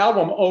 So the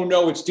album, Oh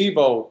No, It's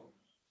DEVO,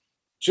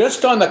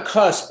 just on the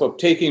cusp of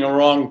taking a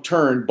wrong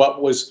turn,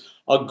 but was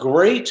a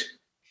great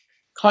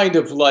kind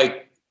of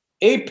like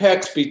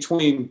apex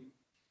between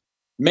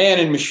man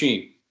and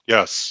machine.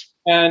 Yes.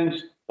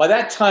 And by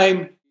that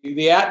time,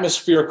 the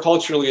atmosphere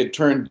culturally had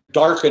turned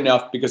dark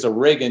enough because of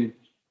Reagan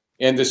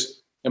and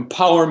this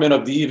empowerment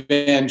of the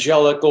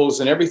evangelicals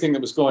and everything that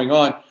was going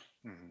on.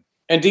 Mm-hmm.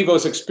 And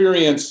DEVO's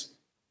experience,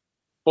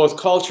 both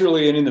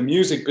culturally and in the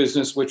music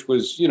business, which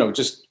was,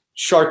 just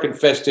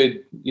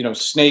shark-infested,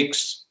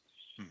 snakes.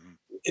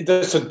 Mm-hmm.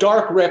 That's a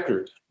dark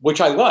record, which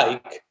I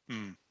like.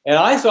 Mm. And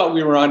I thought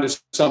we were onto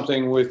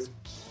something with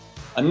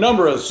a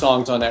number of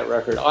songs on that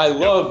record. I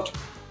loved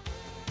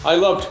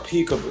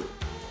Peekaboo.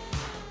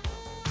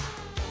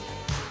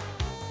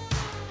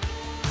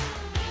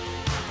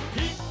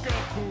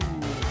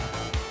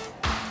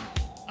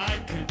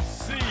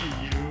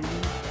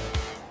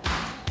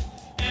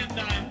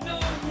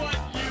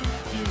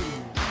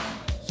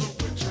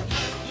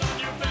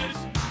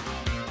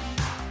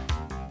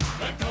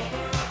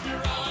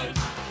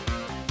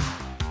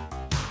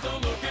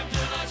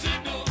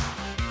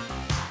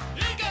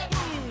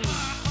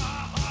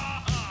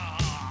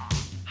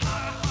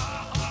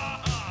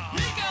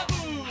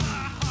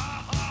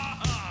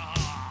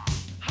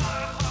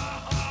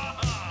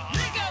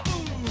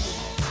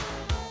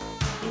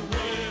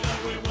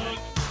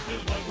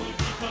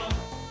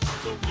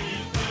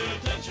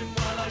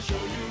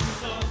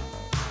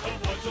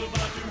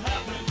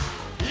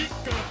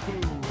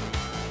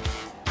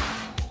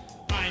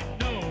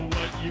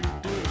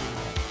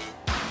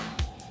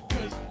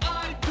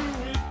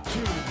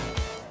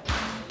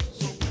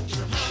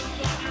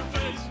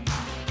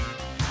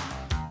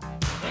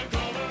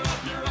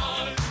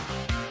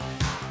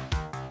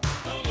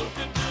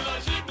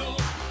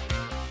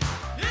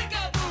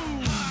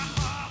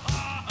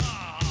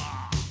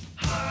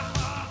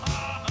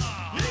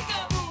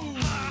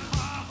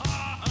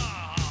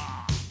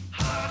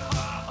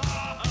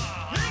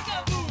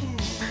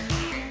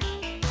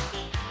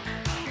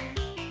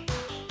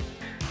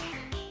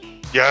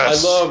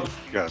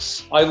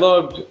 Yes. I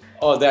loved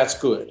Oh, That's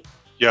Good.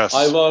 Yes.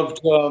 I loved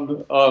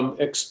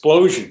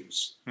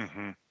Explosions.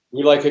 Mm-hmm.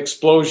 We like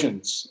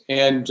Explosions.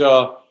 And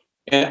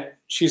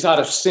She's Out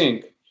of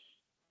Sync.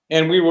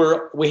 And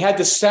we had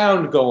the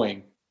sound going.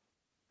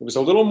 It was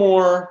a little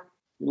more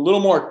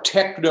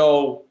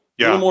techno,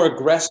 a little more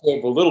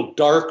aggressive, a little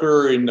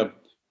darker in the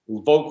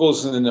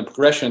vocals and in the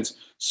progressions.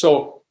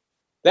 So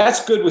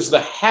That's Good was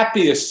the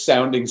happiest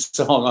sounding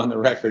song on the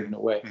record in a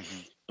way. Mm-hmm.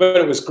 But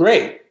it was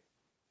great.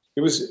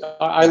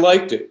 I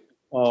liked it.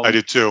 I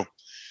did too.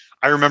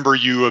 I remember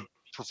you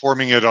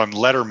performing it on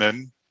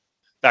Letterman.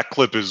 That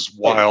clip is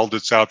wild.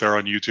 It's out there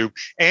on YouTube.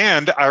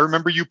 And I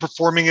remember you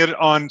performing it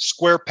on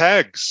Square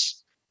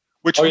Pegs,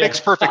 which makes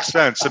perfect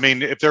sense. I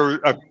mean, if there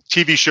were a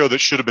TV show that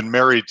should have been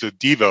married to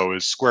DEVO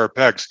is Square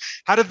Pegs.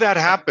 How did that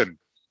happen?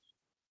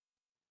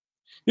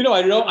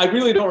 I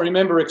really don't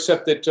remember,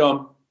 except that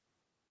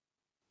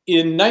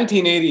in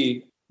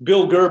 1980,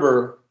 Bill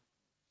Gerber,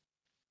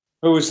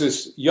 who was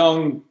this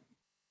young,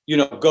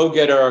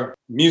 go-getter,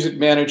 music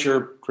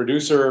manager,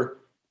 producer,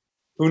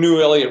 who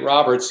knew Elliot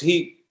Roberts,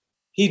 he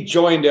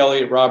joined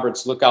Elliot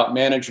Roberts' Lookout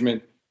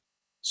Management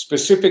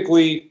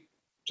specifically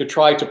to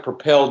try to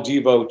propel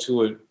DEVO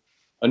to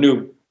a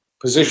new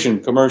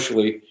position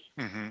commercially.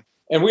 Mm-hmm.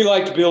 And we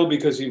liked Bill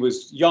because he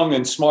was young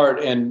and smart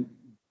and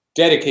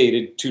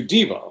dedicated to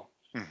DEVO.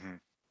 Mm-hmm.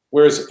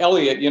 Whereas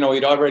Elliot,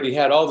 he'd already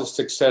had all the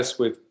success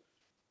with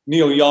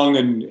Neil Young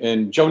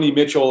and Joni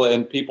Mitchell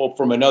and people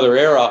from another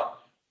era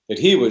that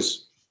he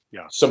was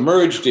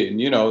submerged in,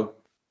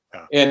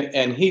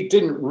 and he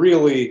didn't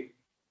really,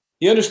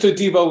 he understood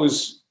DEVO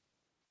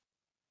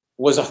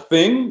was a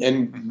thing,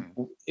 and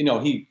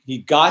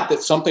he got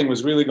that something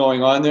was really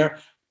going on there,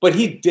 but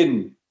he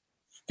didn't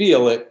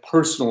feel it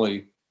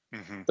personally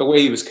the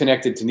way he was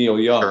connected to Neil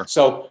Young. Sure.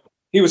 So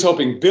he was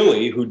hoping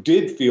Billy, who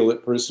did feel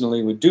it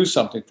personally, would do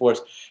something for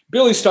us.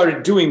 Billy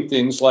started doing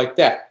things like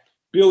that.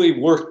 Billy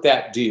worked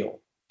that deal.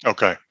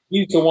 Okay.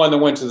 He's the one that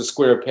went to the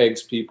Square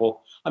Pegs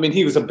people. I mean,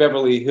 he was a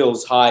Beverly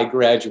Hills High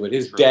graduate.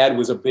 His dad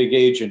was a big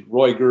agent,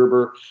 Roy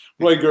Gerber.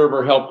 Roy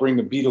Gerber helped bring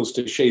the Beatles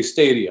to Shea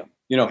Stadium.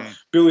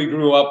 Billy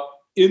grew up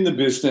in the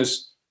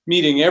business,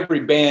 meeting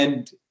every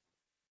band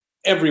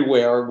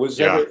everywhere, was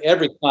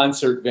every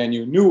concert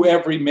venue, knew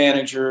every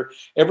manager,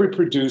 every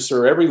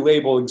producer, every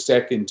label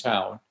exec in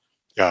town.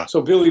 Yeah.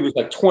 So Billy was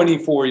like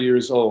 24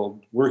 years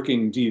old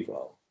working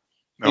DEVO.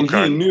 And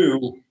he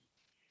knew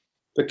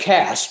the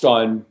cast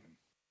on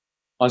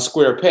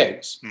Square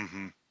Pegs.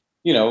 Mm-hmm.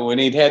 When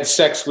he'd had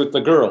sex with the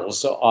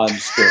girls on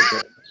Square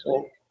Pegs.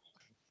 So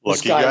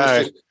lucky guy.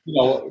 Was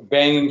just,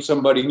 banging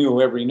somebody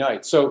new every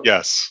night. So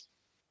yes.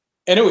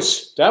 And that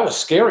was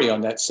scary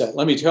on that set.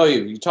 Let me tell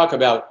you, you talk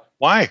about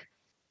why,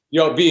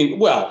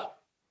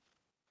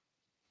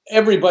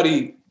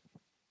 everybody,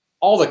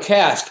 all the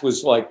cast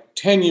was like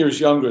 10 years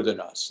younger than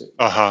us.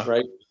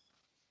 Right.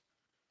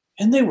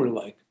 And they were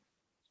like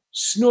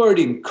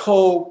snorting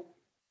coke,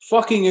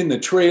 fucking in the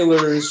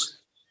trailers.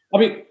 I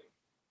mean,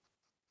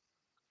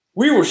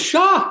 we were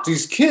shocked.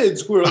 These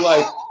kids were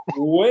like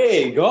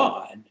way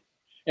gone.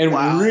 And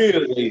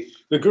really,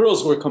 the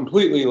girls were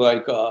completely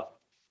like,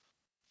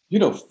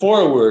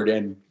 forward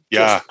and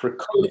just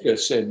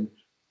precocious and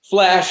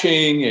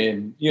flashing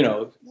and,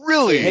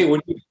 really, hey,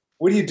 what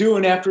are you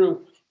doing after?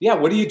 Yeah.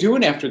 What are you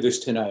doing after this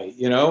tonight?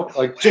 It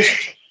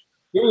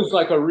was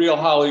like a real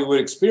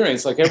Hollywood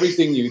experience. Like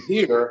everything you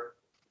hear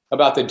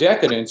about the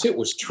decadence, it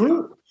was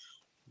true.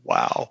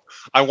 Wow.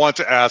 I want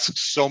to ask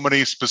so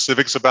many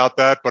specifics about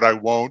that, but I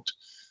won't,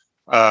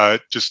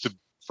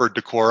 for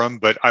decorum.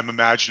 But I'm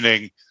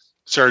imagining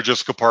Sarah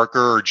Jessica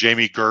Parker or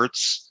Jamie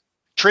Gertz.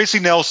 Tracy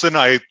Nelson,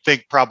 I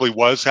think, probably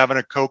was having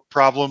a coke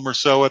problem or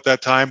so at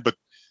that time. But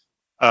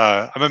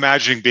I'm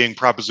imagining being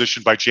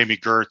propositioned by Jamie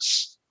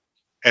Gertz.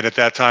 And at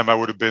that time, I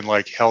would have been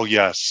like, hell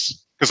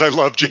yes, because I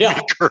love Jamie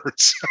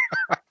Gertz.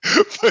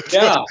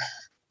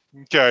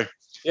 Okay.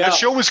 Yeah. That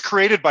show was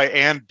created by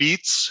Ann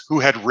Beats,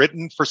 who had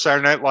written for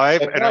Saturday Night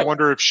Live. That's I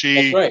wonder if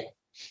she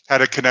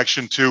had a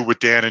connection too with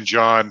Dan and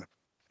John,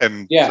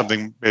 and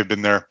something may have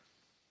been there.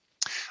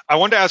 I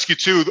wanted to ask you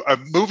too, a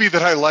movie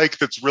that I like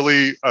that's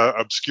really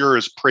obscure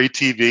is Pray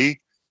TV.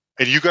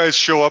 And you guys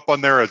show up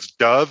on there as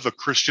Dove, a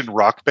Christian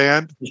rock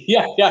band.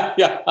 Yeah.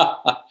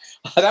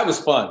 That was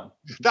fun.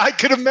 I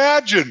can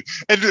imagine.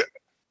 And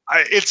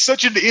it's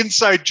such an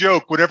inside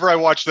joke. Whenever I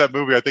watch that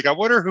movie, I think, I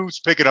wonder who's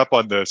picking up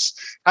on this.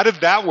 How did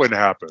that one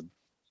happen?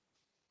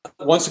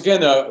 Once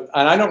again, and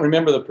I don't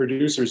remember the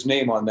producer's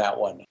name on that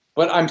one,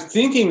 but I'm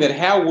thinking that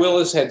Hal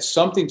Willis had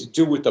something to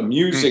do with the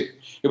music.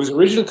 It was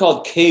originally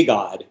called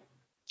K-God.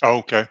 Oh,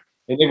 okay.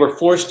 And they were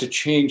forced to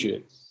change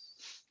it.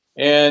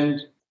 And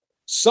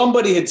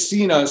somebody had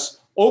seen us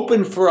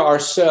open for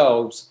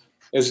ourselves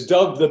as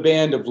Dove the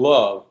Band of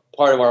Love,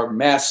 part of our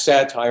mass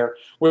satire,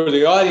 where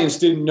the audience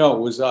didn't know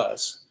it was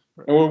us.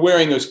 And we're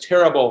wearing those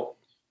terrible,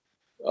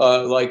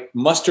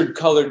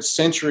 mustard-colored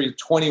Century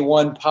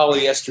 21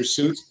 polyester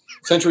suits.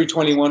 Century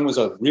 21 was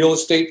a real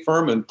estate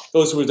firm, and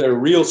those were their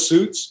real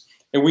suits.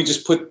 And we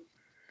just put,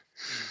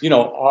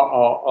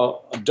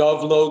 a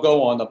Dove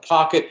logo on the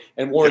pocket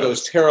and wore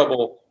those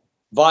terrible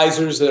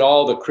visors that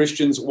all the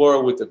Christians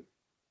wore with the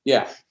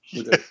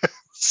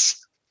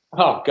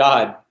oh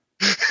God,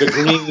 the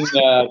green,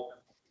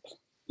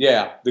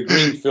 the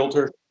green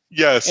filter.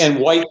 Yes. And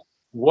white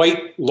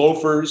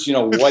loafers,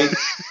 white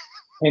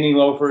penny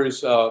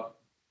loafers.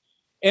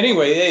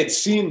 Anyway, they had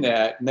seen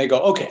that and they go,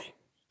 okay,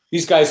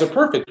 these guys are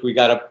perfect. They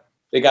got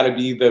to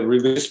be the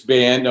religious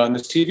band on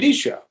this TV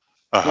show.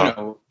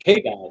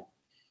 K-God.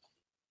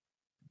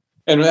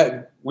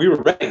 And we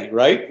were ready,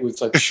 right? It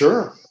was like,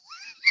 sure.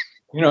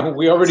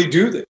 We already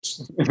do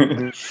this.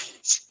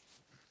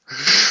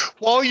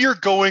 While you're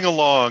going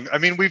along, I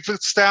mean, we've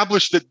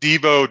established that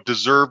Devo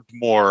deserved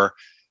more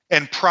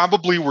and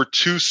probably were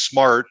too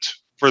smart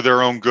for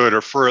their own good,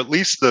 or for at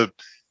least the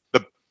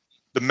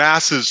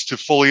masses to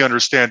fully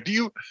understand.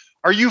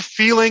 Are you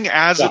feeling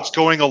as it's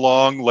going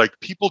along like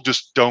people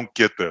just don't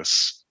get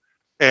this?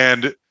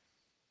 And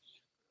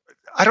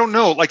I don't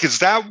know, like, is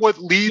that what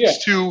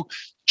leads to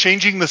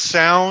changing the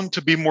sound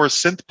to be more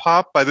synth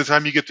pop by the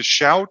time you get to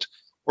shout?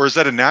 Or is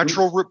that a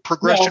natural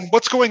progression?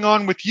 What's going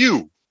on with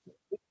you?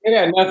 It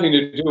had nothing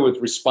to do with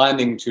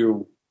responding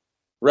to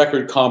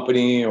record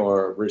company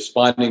or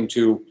responding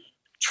to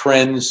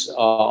trends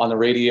on the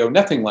radio,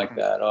 nothing like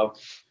that.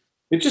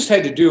 It just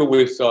had to do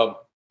with,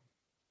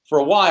 for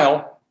a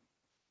while,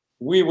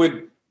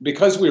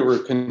 because we were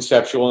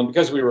conceptual and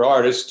because we were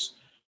artists,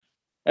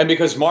 and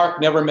because Mark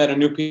never met a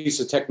new piece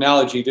of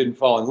technology he didn't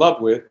fall in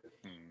love with,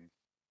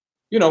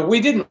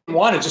 we didn't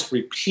want to just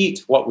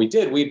repeat what we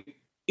did.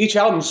 Each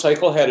album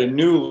cycle had a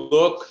new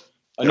look,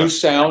 a new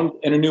sound,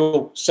 and a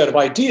new set of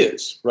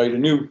ideas, right? A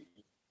new,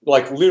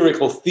 like,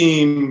 lyrical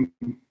theme,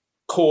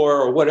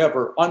 core, or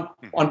whatever,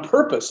 on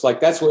purpose. Like,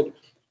 that's what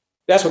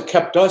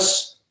kept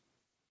us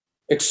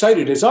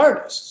excited as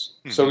artists.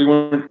 Mm-hmm. So we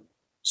weren't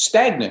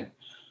stagnant.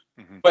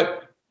 Mm-hmm.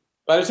 But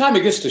by the time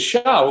it gets to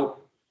shout,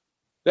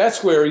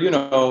 that's where,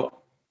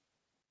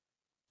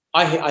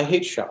 I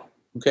hate shout,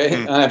 okay?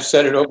 Mm-hmm. And I've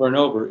said it over and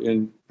over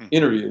in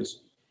interviews.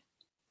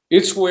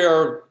 It's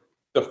where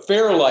the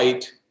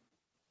Fairlight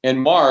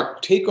and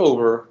Mark take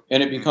over,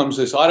 and it becomes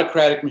this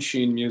autocratic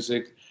machine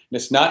music, and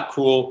it's not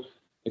cool.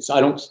 I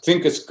don't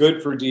think it's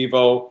good for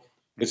Devo.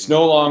 It's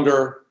no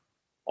longer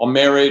a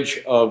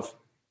marriage of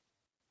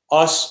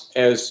us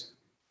as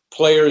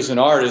players and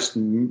artists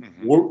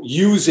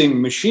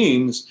using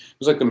machines. It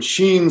was like the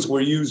machines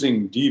were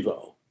using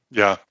Devo.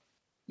 Yeah.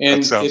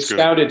 And it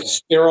sounded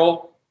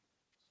sterile,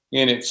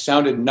 and it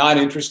sounded not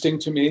interesting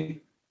to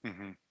me.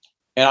 Mm-hmm.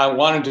 And I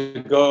wanted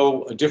to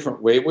go a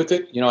different way with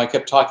it. I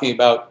kept talking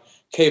about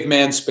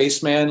caveman,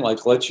 spaceman,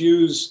 like let's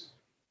use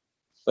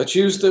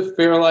the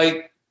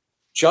Fairlight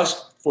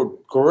just for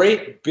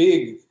great,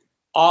 big,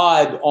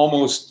 odd,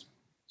 almost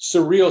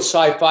surreal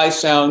sci-fi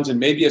sounds and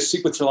maybe a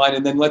sequencer line,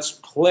 and then let's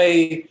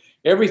play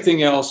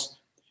everything else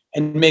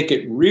and make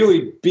it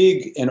really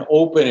big and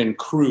open and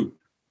crude.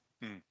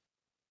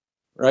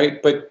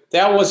 Right? But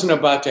that wasn't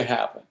about to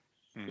happen.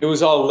 It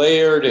was all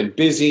layered and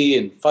busy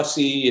and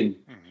fussy and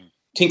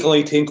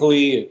tinkly.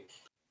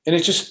 And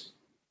it just,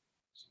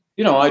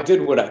 I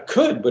did what I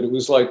could, but it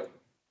was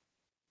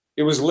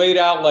laid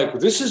out like,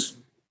 this is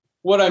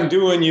what I'm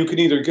doing. You can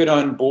either get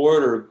on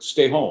board or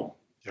stay home.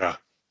 Yeah.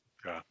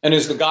 And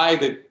as the guy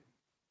that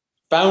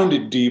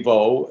founded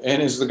Devo,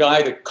 and as the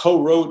guy that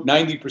co-wrote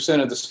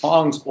 90% of the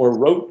songs, or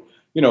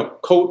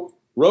co-wrote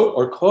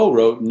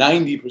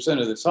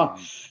 90% of the song,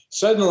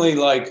 suddenly,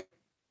 like,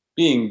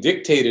 being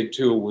dictated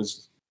to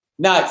was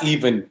not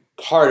even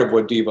part of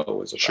what Devo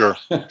was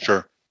about.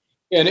 Sure.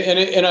 And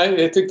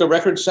I think the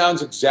record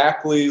sounds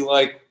exactly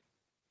like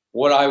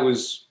what I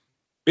was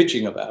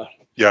bitching about.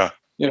 Yeah.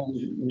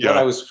 What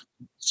I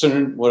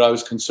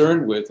was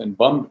concerned with and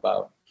bummed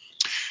about.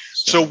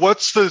 So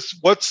what's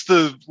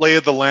the lay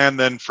of the land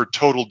then for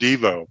Total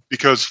Devo?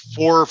 Because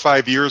 4 or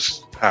 5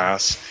 years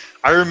pass.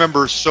 I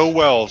remember so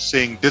well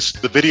seeing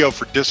the video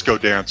for Disco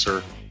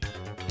Dancer.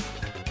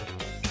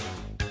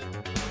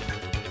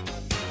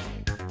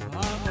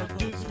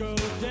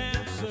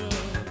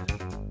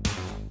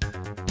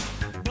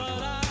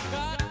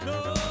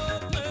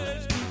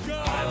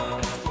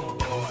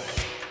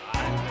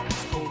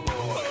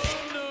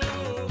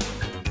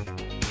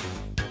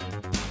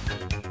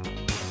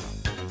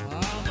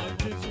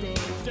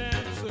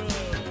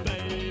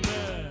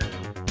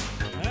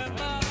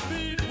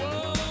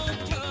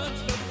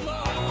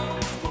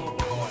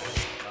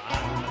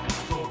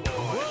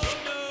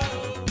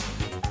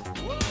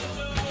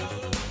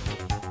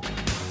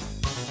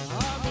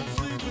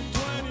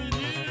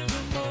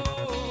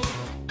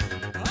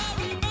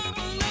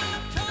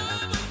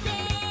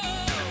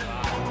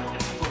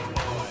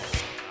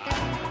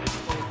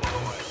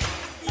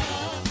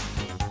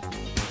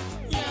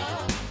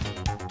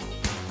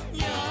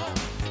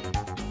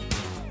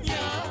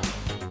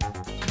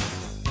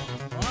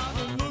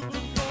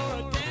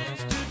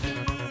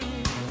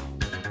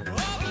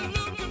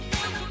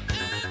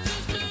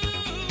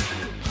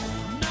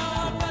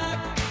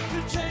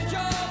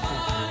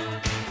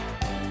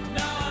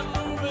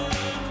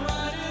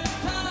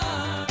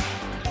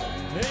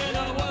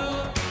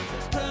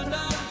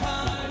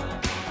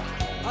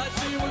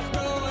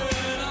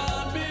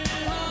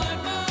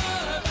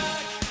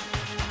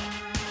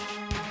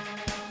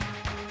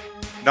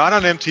 Not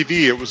on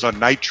MTV, it was on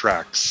Night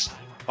Tracks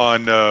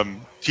on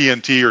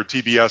TNT or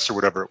TBS or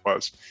whatever it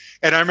was.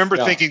 And I remember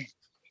thinking,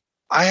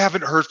 I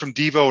haven't heard from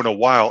Devo in a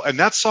while. And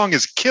that song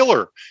is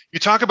killer. You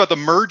talk about the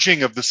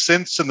merging of the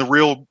synths and the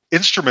real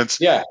instruments.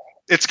 Yeah.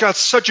 It's got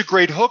such a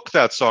great hook,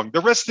 that song.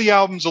 The rest of the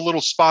album's a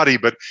little spotty,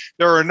 but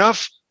there are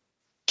enough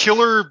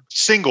killer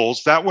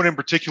singles, that one in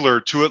particular,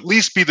 to at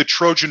least be the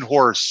Trojan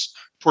horse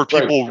for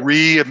people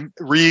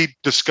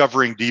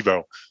rediscovering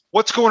Devo.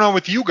 What's going on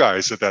with you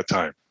guys at that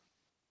time?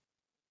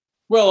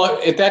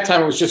 Well, at that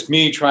time, it was just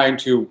me trying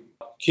to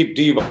keep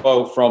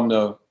DEVO from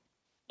the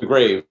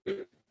grave.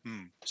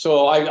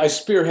 So I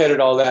spearheaded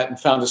all that and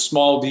found a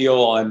small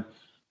deal on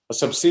a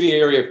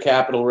subsidiary of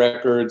Capitol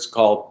Records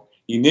called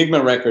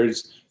Enigma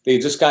Records. They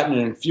had just gotten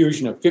an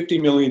infusion of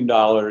 $50 million,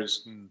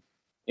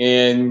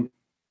 and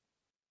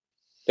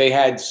they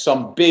had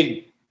some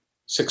big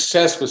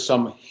success with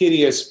some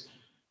hideous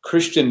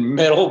Christian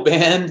metal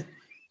band.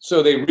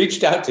 So they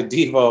reached out to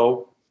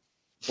DEVO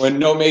when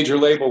no major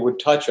label would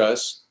touch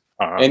us,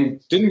 and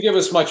didn't give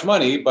us much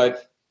money,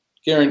 but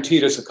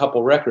guaranteed us a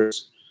couple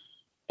records.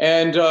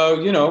 And,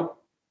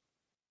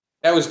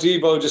 that was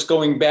DEVO just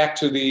going back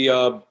to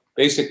the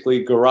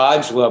basically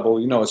garage level,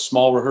 a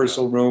small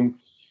rehearsal room,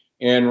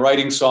 and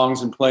writing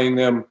songs and playing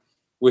them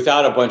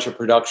without a bunch of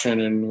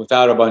production and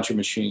without a bunch of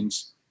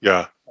machines.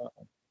 Yeah.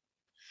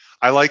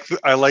 I like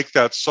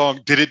that song.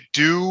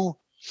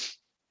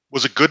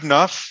 Was it good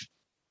enough?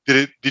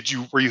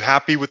 Were you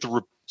happy with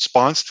the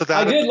response to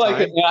that? I did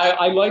like it.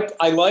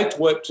 I liked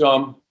what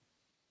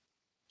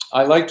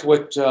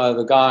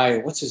the guy,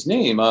 what's his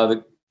name?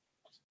 The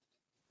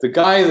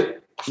guy that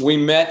we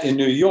met in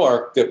New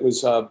York that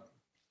was a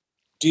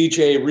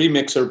DJ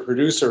remixer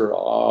producer.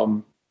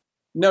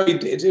 No,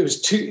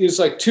 it was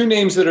like two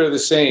names that are the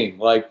same.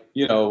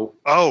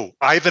 Oh,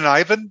 Ivan.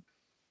 Ivan.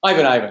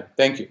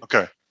 Thank you.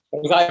 Okay.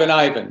 It was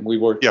Ivan we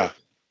worked with.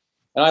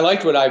 And I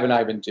liked what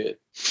Ivan did.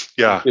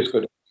 Yeah. It's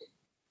good.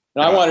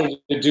 And I wanted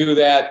to do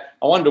that.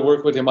 I wanted to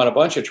work with him on a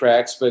bunch of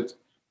tracks, but,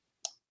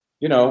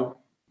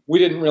 we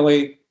didn't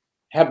really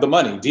have the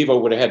money.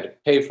 DEVO would have had to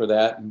pay for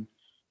that, and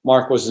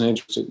Mark wasn't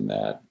interested in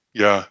that.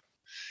 Yeah.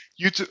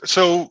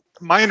 So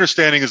my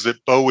understanding is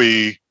that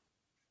Bowie,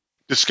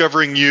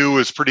 discovering you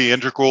is pretty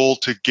integral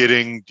to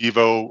getting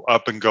DEVO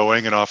up and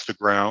going and off the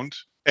ground.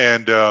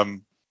 And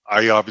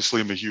I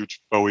obviously am a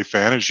huge Bowie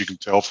fan, as you can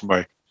tell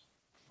from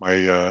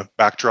my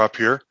backdrop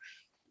here.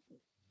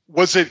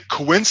 Was it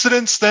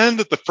coincidence then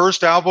that the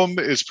first album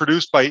is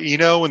produced by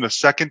Eno and the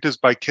second is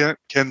by Ken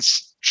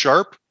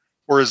Sharp?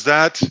 Or is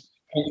that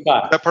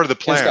part of the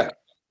plan?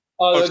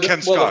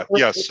 Ken Scott.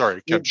 Yes,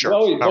 sorry, Ken Sharp.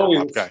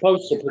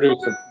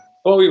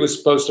 Bowie was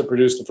supposed to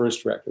produce the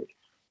first record,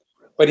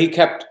 but he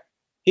kept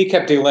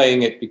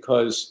delaying it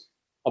because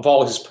of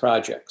all his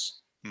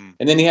projects.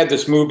 And then he had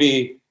this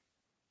movie,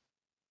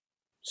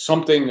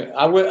 something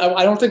I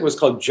don't think it was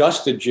called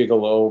Just a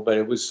Gigolo, but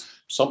it was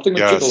something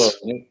with Gigolo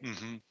in it.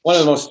 Mm-hmm. One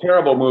of the most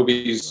terrible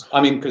movies.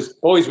 I mean, because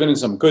Bowie's been in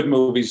some good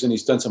movies and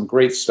he's done some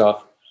great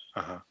stuff.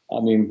 I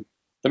mean,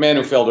 The Man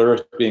Who Fell to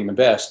Earth being the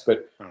best,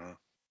 but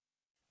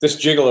this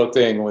Gigolo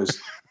thing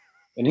was,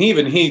 and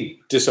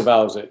he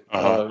disavows it,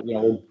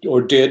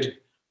 or did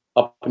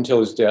up until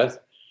his death.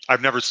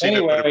 I've never seen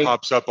it, but it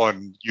pops up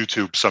on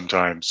YouTube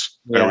sometimes.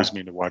 Yeah. I always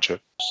mean to watch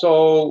it.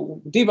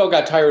 So DEVO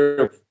got tired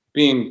of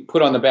being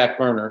put on the back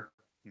burner,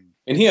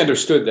 and he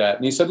understood that.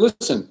 And he said,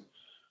 listen,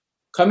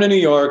 come to New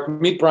York,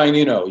 meet Brian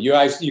Eno. You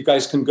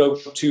guys can go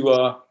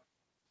to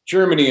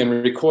Germany and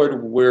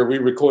record where we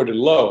recorded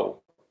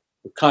Low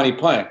with Connie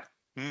Plank.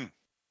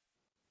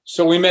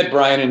 So we met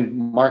Brian, and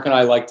Mark and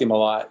I liked him a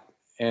lot.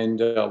 And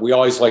we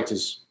always liked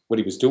what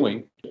he was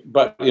doing.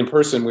 But in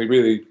person, we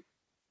really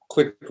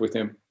clicked with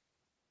him.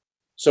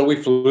 So we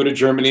flew to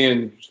Germany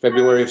in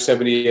February of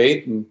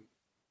 '78 and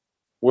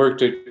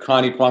worked at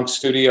Connie Plank's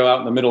studio out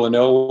in the middle of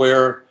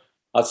nowhere,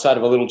 outside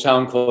of a little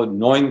town called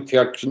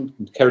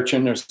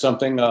Neunkirchen or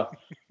something,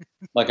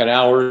 like an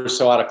hour or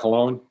so out of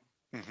Cologne.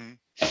 Mm-hmm.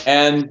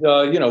 And,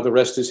 the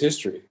rest is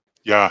history.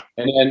 Yeah.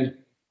 And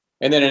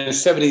then in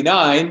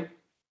 '79,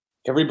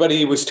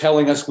 everybody was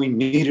telling us we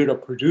needed a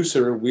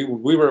producer. We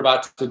were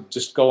about to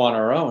just go on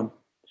our own.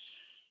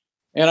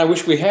 And I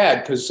wish we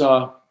had, because,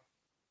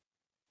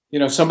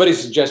 somebody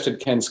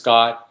suggested Ken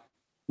Scott.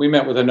 We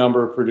met with a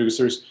number of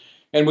producers,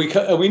 and we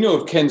knew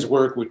of Ken's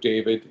work with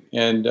David,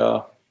 and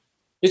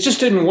it just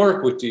didn't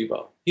work with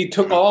DEVO. He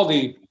took all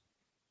the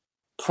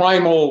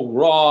primal,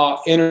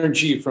 raw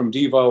energy from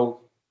DEVO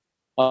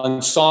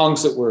on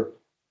songs that were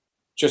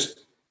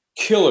just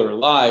killer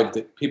live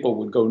that people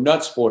would go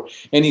nuts for,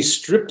 and he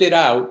stripped it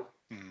out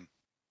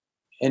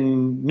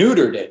and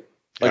neutered it,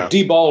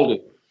 deballed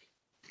it,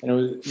 and it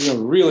was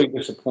really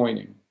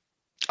disappointing.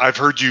 I've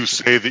heard you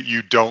say that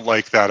you don't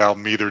like that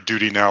album either,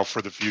 Duty Now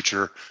for the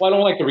Future. Well, I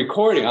don't like the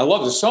recording. I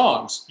love the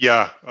songs.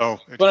 Yeah. Oh.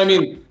 But I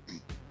mean,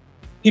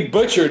 he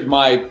butchered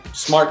my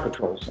Smart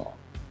Patrol song.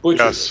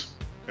 Yes.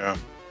 Yeah.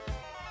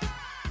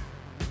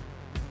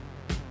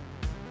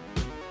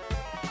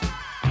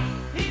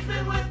 He's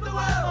been with the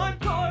world. I'm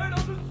tired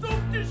of the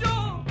soup du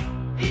jour.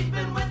 He's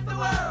been with the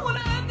world.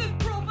 Wanna end this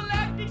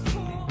prophylactic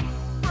school.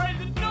 Afraid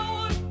that no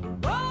one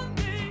around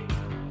me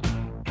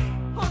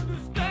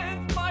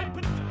understands my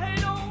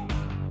potato.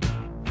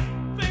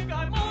 Think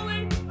I'm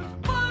only a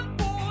spud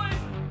boy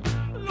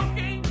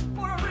looking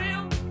for a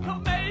real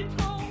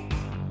tomato.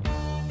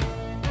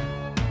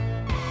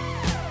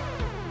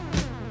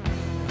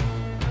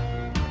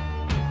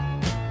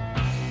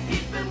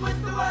 He's been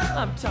with the world.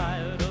 I'm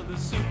tired of the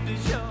soup du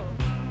jour.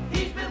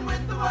 He's been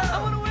with the world.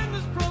 I wanna win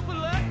this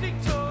prophylactic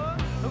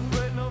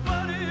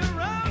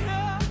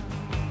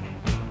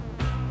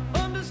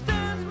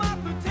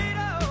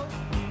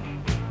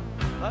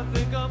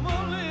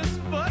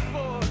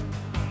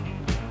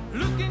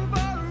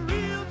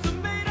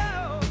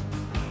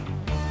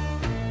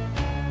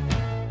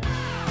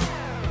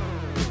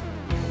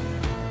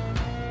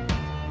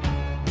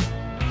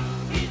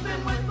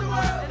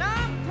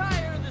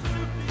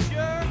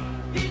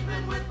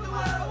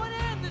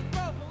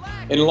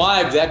And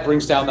live, that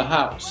brings down the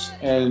house.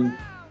 And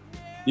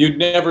you'd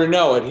never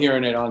know it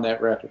hearing it on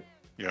that record.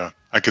 Yeah,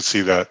 I could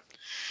see that.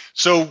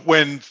 So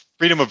when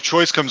Freedom of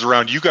Choice comes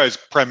around, you guys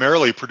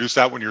primarily produce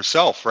that one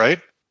yourself, right?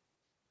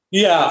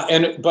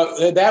 Yeah,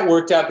 but that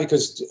worked out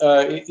because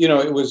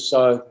it was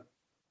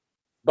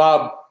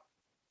Bob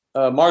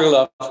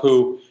Margoloff,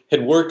 who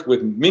had worked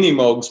with Mini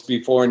Moogs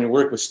before and had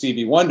worked with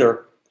Stevie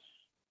Wonder,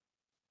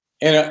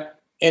 and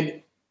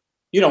in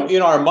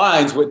our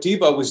minds, what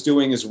DEVO was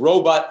doing is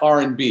robot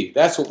R&B.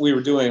 That's what we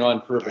were doing on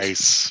purpose.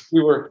 Nice.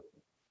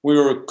 We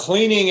were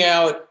cleaning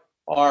out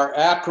our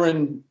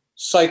Akron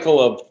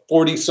cycle of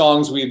 40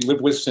 songs we'd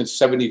lived with since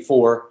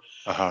 '74,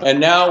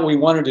 and now we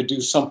wanted to do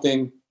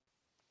something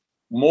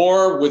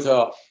more with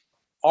a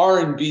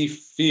R&B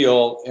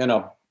feel and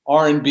a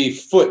R&B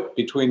foot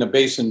between the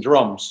bass and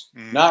drums,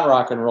 not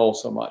rock and roll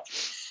so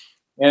much.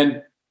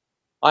 And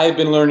I had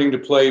been learning to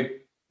play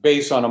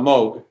bass on a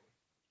Moog.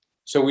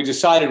 So we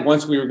decided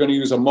once we were going to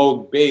use a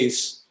Moog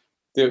bass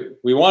that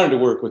we wanted to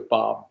work with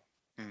Bob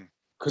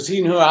because he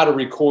knew how to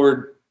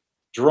record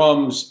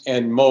drums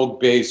and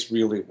Moog bass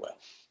really well.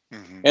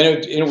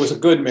 And it was a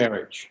good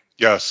marriage.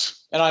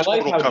 Yes. And I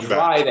like how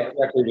dry that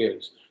record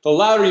is. The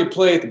louder you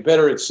play it, the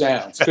better it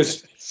sounds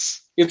because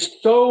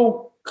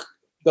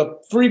the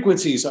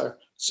frequencies are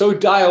so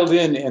dialed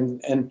in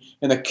and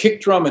the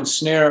kick drum and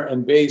snare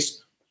and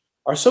bass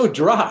are so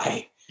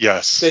dry.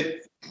 Yes.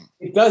 That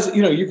it does,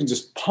 you can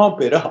just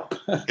pump it up.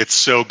 It's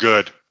so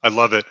good. I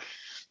love it.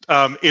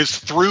 Is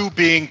Through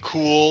Being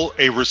Cool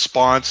a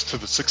response to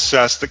the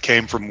success that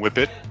came from Whip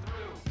It?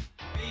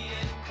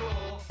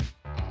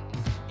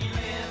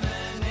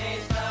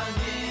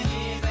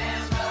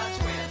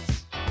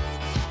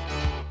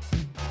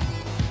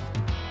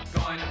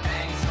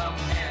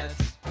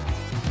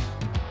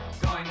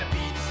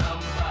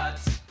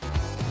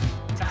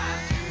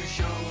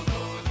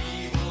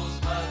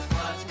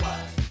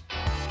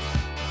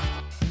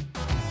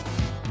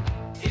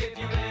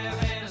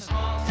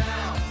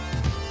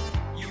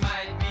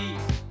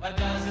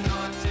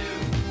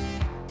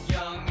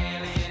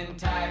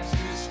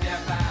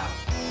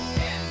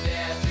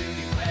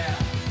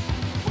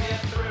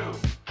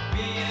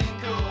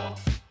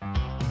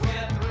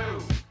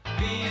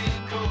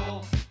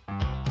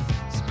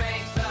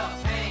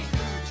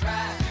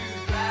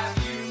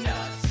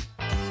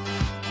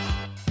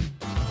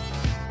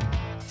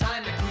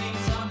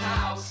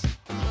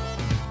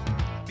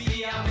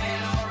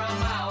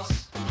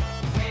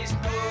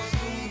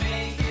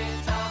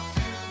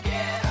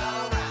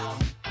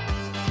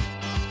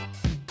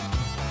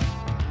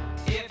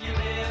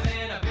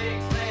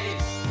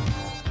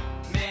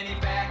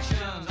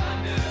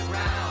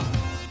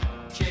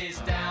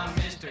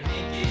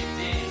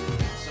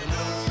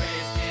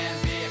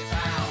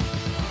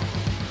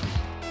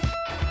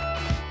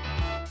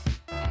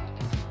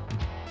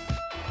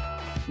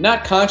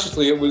 Not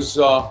consciously, it was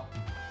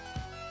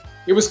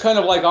kind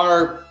of like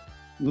our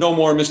No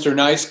More Mr.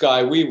 Nice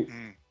Guy. We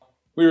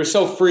were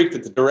so freaked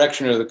at the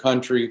direction of the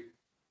country,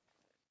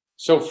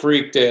 so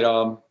freaked at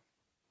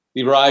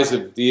the rise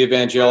of the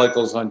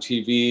evangelicals on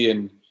TV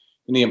and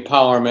the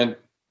empowerment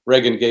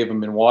Reagan gave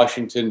them in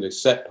Washington to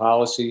set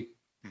policy.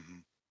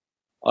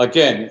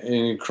 Again, an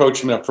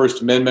encroachment of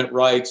First Amendment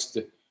rights,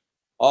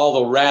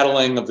 all the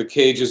rattling of the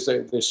cages.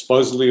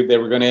 Supposedly they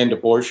were going to end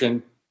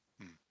abortion.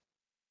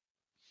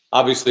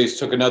 Obviously, it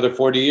took another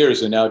 40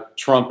 years, and now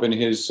Trump and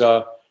his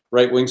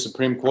right-wing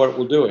Supreme Court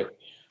will do it.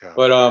 Yeah.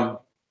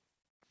 But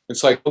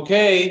it's like,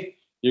 okay,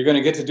 you're going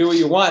to get to do what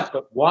you want,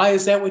 but why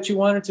is that what you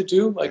wanted to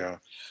do? Like,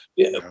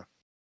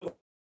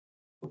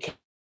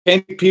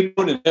 can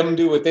people and them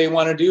do what they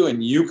want to do,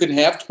 and you can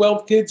have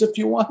 12 kids if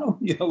you want them?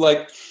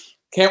 Like,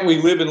 can't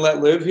we live and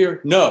let live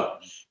here? No,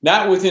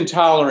 not with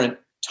intolerant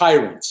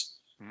tyrants.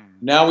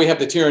 Now we have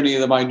the tyranny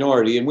of the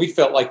minority, and we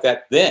felt like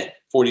that then,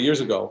 40 years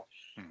ago.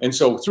 And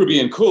so Through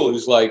Being Cool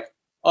is like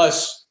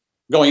us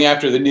going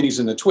after the ninnies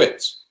and the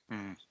twits.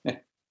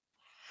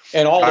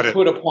 And all the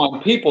put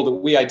upon people that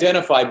we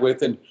identified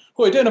with and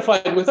who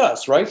identified with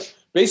us, right?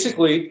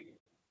 Basically,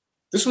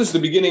 this was the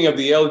beginning of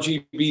the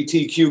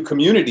LGBTQ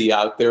community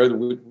out there that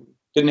we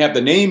didn't have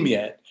the name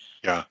yet.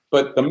 Yeah.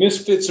 But the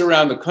misfits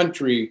around the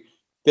country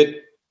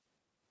that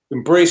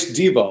embraced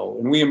DEVO,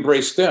 and we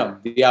embraced them,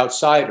 the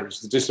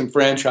outsiders, the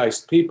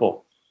disenfranchised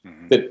people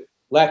that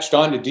latched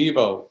onto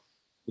DEVO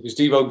because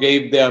DEVO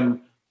gave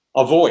them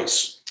a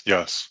voice.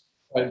 Yes.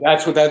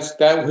 That's what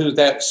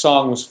that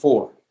song was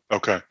for.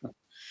 Okay.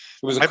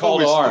 It was a call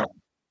to arms.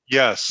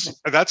 Yes.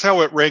 That's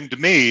how it rang to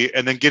me.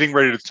 And then getting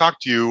ready to talk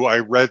to you, I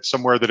read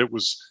somewhere that it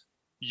was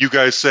you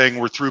guys saying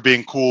we're through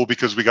being cool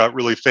because we got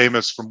really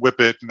famous from Whip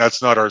It, and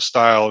that's not our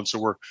style. And so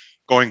we're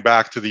going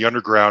back to the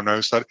underground. And I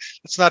just thought,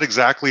 it's not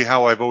exactly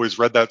how I've always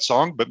read that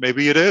song, but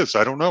maybe it is.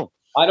 I don't know.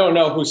 I don't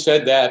know who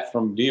said that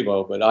from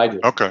DEVO, but I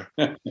did. Okay.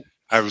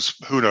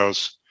 Who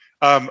knows?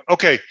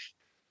 Okay.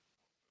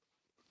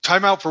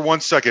 Time out for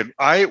 1 second.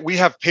 We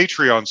have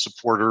Patreon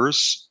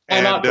supporters.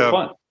 Time out for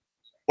fun.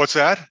 What's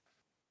that?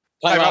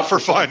 Time out for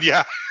fun.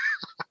 Yeah.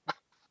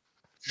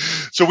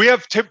 So we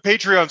have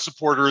Patreon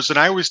supporters, and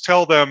I always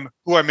tell them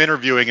who I'm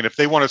interviewing, and if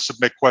they want to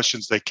submit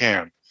questions, they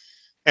can.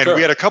 And Sure.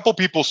 we had a couple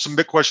people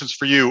submit questions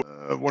for you.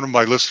 One of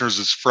my listeners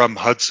is from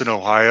Hudson,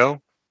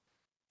 Ohio.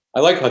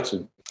 I like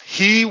Hudson.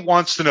 He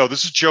wants to know,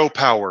 this is Joe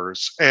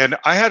Powers, and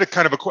I had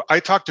I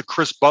talked to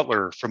Chris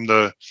Butler from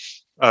the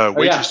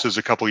Waitresses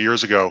a couple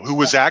years ago, who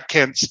was at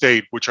Kent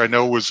State, which I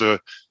know was a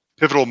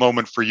pivotal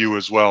moment for you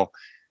as well.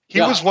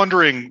 He was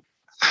wondering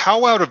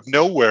how out of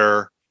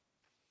nowhere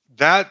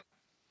that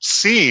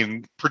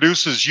scene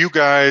produces you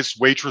guys,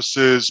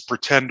 Waitresses,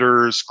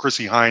 Pretenders,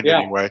 Chrissy Hynde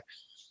anyway.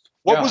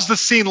 What was the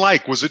scene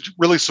like? Was it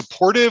really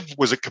supportive?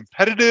 Was it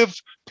competitive?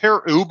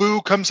 Per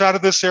Ubu comes out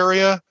of this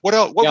area. What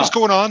else? What was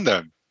going on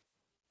then?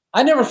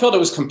 I never felt it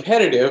was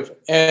competitive.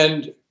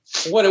 And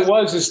what it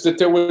was is that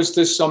there was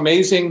this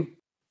amazing,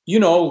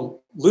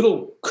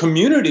 little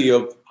community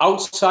of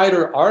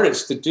outsider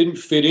artists that didn't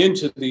fit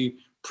into the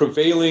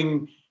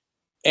prevailing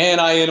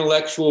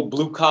anti-intellectual,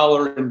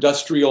 blue-collar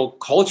industrial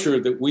culture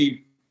that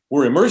we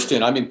were immersed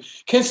in. I mean,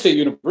 Kent State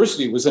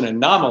University was an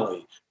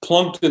anomaly,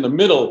 plunked in the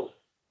middle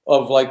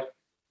of like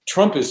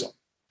Trumpism,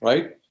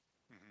 right?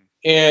 Mm-hmm.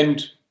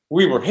 And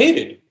we were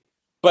hated,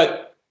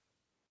 but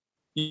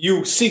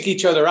you seek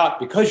each other out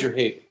because you're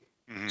hated.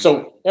 Mm-hmm.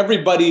 So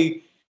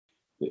everybody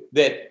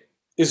that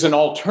is an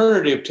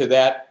alternative to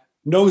that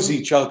knows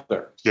each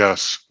other.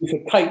 Yes. It's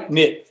a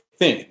tight-knit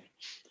thing.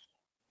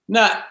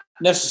 Not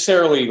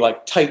necessarily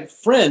like tight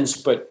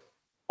friends, but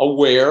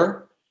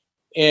aware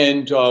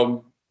and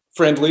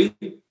friendly.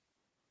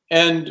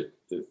 And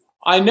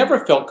I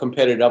never felt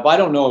competitive. I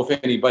don't know if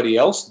anybody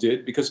else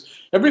did, because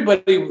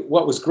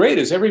what was great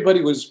is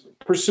everybody was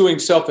pursuing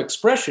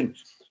self-expression.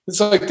 It's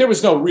like there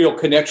was no real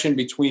connection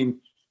between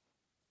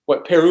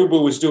what Per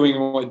Ubu was doing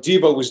and what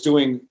DEVO was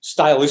doing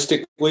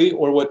stylistically,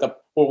 or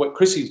what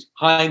Chrissy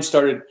Hynde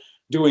started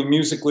doing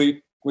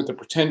musically with the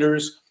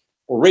Pretenders,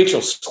 or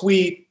Rachel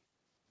Sweet,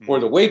 or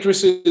the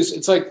Waitresses.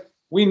 It's like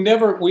we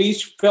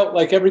each felt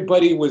like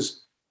everybody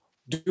was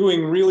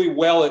doing really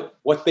well at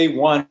what they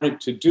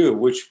wanted to do,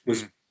 which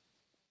was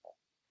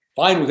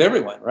fine with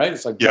everyone, right?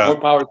 It's like more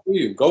power to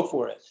you. Go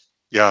for it.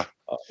 Yeah.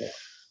 Okay.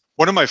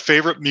 One of my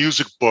favorite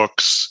music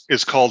books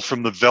is called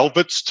From the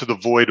Velvets to the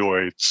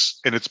Voidoids,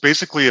 and it's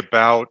basically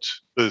about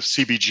the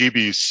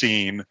CBGB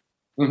scene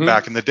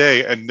back in the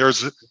day. And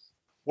there's and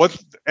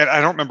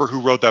I don't remember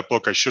who wrote that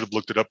book. I should have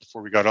looked it up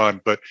before we got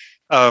on. But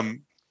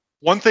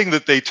one thing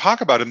that they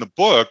talk about in the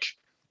book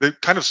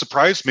that kind of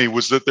surprised me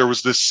was that there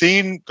was this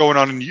scene going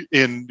on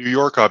in New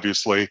York,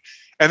 obviously.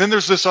 And then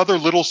there's this other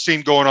little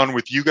scene going on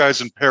with you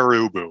guys and Per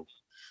Ubu,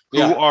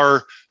 who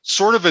are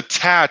sort of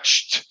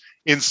attached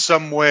in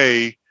some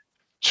way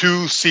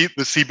to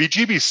the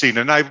CBGB scene.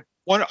 And I've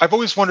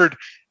always wondered,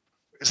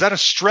 is that a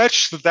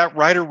stretch that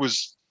writer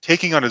was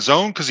taking on his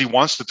own because he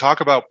wants to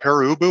talk about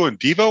Per Ubu and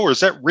DEVO, or is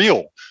that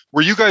real?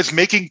 Were you guys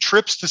making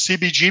trips to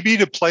CBGB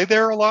to play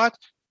there a lot?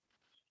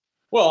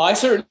 Well, I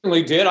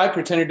certainly did. I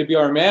pretended to be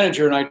our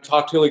manager, and I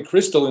talked Hilly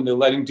Crystal into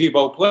letting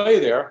DEVO play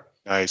there.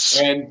 Nice.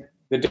 And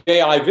the day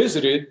I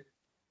visited,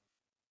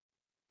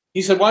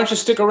 he said, "Why don't you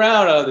stick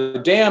around? The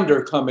Damned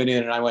are coming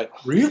in." And I went,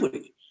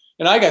 "Really?"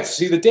 And I got to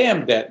see the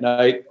Damned that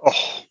night.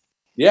 Oh,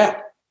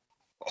 yeah,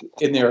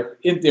 in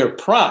their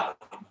prime.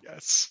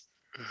 Yes.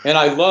 And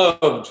I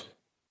loved,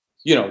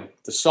 the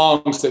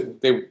songs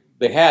that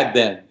they had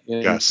then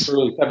in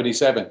early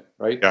 '77,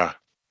 right? Yeah,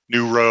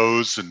 New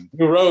Rose,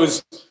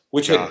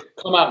 which had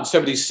come out in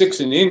 '76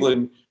 in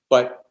England,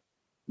 but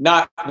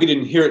we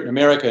didn't hear it in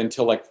America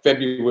until like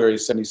February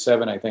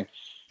 '77, I think.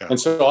 Yeah. And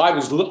so I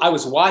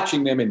was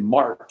watching them in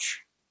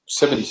March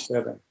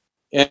 '77,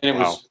 and it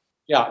was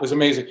it was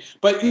amazing.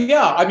 But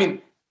I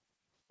mean,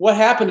 what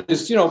happened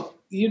is the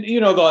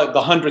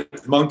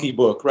 100th Monkey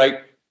book, right?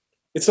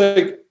 It's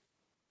like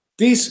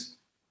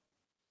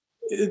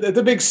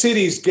the big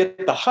cities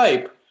get the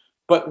hype,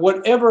 but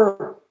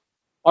whatever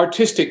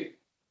artistic,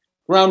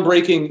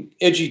 groundbreaking,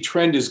 edgy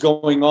trend is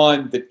going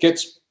on that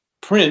gets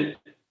print,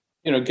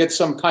 gets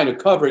some kind of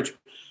coverage,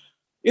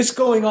 it's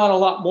going on a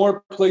lot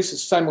more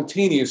places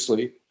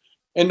simultaneously,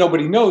 and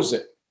nobody knows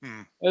it.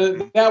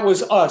 That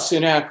was us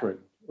in Akron,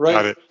 right?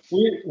 Got it.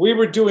 We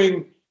were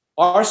doing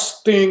our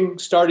thing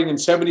starting in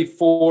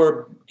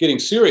 '74, getting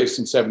serious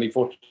in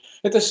 '74,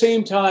 at the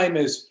same time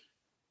as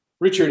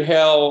Richard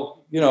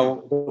Hell, the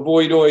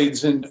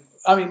Voidoids, and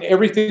I mean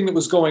everything that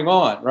was going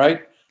on,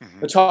 right?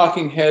 The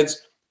Talking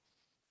Heads.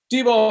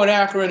 DEVO and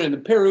Akron and the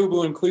Per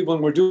Ubu in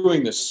Cleveland were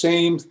doing the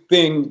same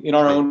thing in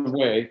our own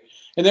way.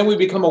 And then we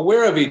become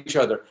aware of each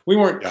other. We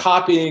weren't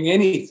copying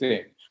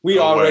anything. We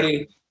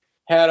already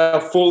had a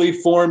fully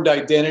formed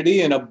identity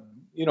and a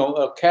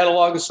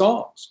catalog of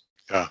songs.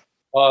 Yeah.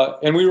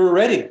 And we were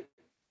ready.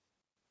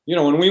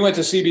 When we went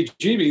to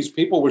CBGB's,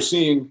 people were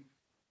seeing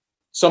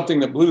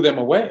something that blew them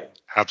away.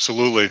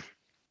 Absolutely.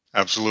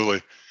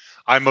 Absolutely.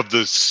 I'm of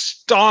the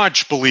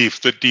staunch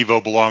belief that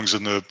DEVO belongs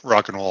in the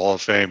Rock and Roll Hall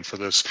of Fame for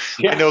this.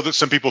 Yeah. I know that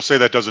some people say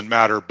that doesn't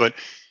matter, but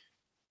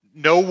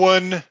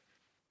you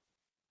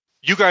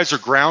guys are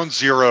ground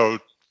zero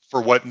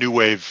for what New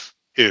Wave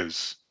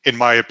is, in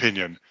my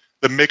opinion.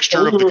 The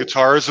mixture of the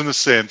guitars and the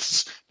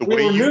synths, the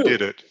way you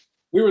did it.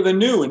 We were the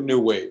new and new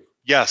wave.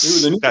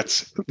 Yes,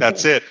 that's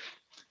it.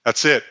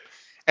 That's it.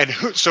 And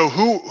what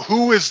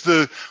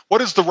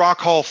is the Rock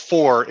Hall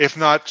for, if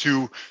not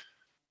to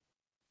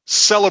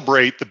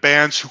celebrate the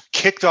bands who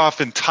kicked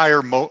off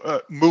entire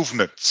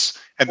movements?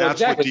 And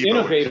that's what DEVO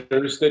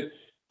innovators is.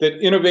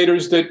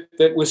 Innovators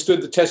that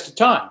withstood the test of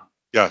time.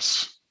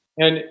 Yes.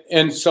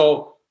 And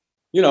so,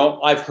 you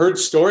know, I've heard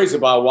stories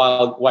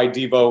about why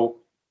DEVO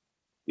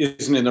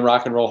isn't in the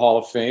Rock and Roll Hall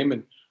of Fame.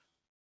 And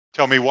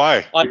tell me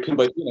why. But,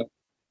 you know,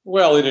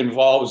 well, it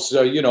involves,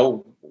 you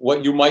know,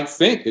 what you might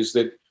think is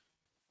that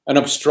an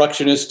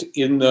obstructionist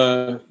in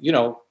the, you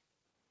know,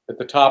 at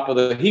the top of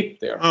the heap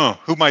there. Oh,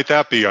 who might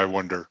that be, I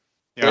wonder?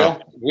 Yeah.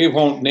 Well, we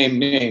won't name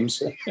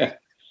names.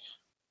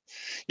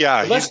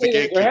 Yeah,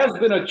 there has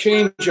been a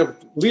change of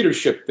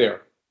leadership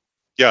there.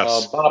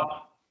 Yes.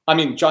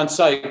 John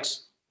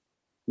Sykes,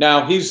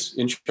 now he's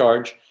in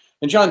charge.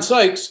 And John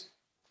Sykes,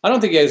 I don't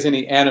think he has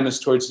any animus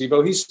towards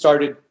DEVO. He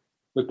started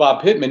with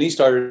Bob Pittman. He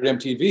started at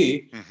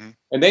MTV. Mm-hmm.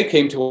 And they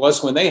came to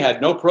us when they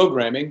had no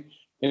programming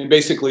and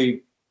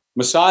basically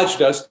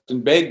massaged us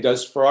and begged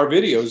us for our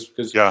videos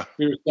because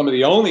we were some of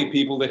the only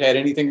people that had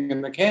anything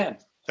in the can.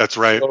 That's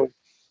right. So,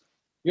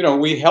 you know,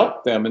 we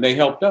helped them and they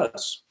helped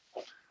us.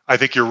 I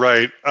think you're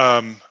right.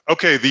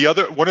 Okay,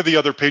 one of the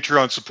other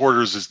Patreon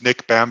supporters is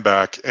Nick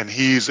Bamback, and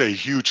he's a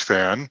huge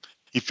fan.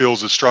 He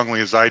feels as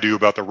strongly as I do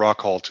about the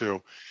Rock Hall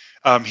too.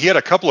 He had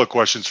a couple of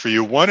questions for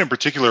you. One in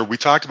particular, we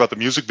talked about the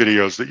music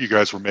videos that you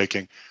guys were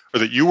making, or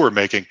that you were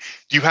making.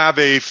 Do you have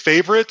a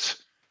favorite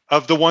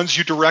of the ones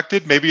you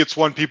directed? Maybe it's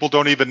one people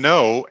don't even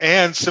know.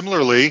 And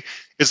similarly,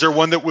 is there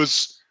one that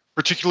was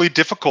particularly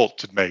difficult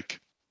to make?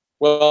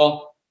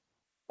 Well,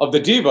 of the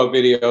DEVO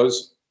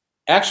videos,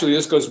 actually,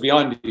 this goes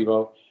beyond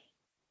DEVO.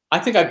 I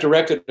think I've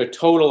directed a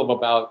total of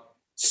about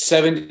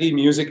 70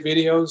 music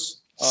videos.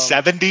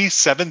 70?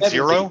 70?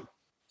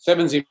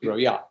 70,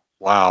 yeah.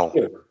 Wow.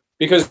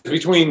 Because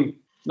between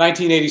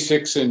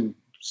 1986 and,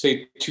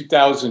 say,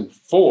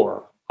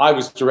 2004, I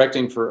was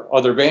directing for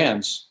other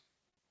bands,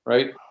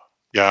 right?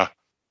 Yeah.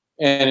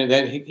 And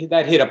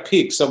that hit a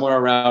peak somewhere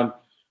around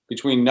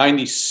between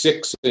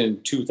 96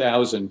 and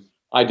 2000.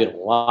 I did a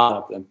lot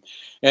of them.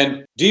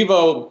 And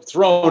DEVO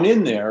thrown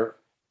in there,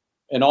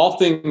 and all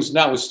things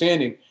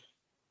notwithstanding,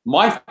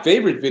 my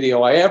favorite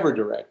video I ever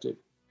directed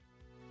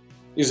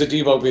is a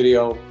DEVO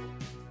video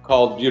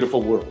called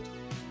Beautiful World.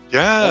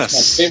 Yes.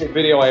 That's my favorite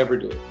video I ever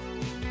did.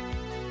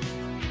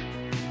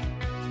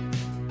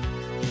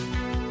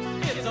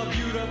 It's a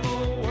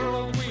beautiful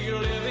world we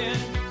live in,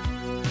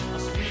 a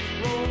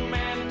sweet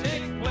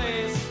romantic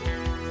place,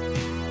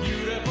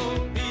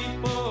 beautiful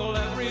people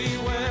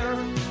everywhere,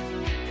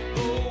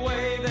 the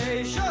way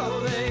they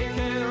show they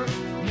care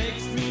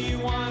makes me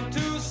want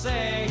to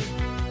say,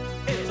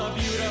 it's a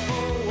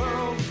beautiful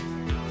world,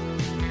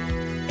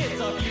 it's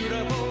a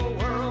beautiful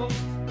world,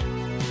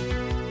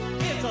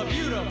 it's a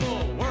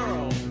beautiful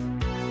world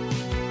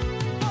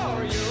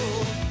for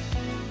you.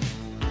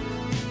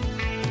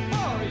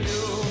 For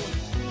you.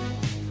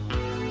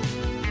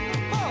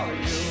 For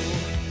you.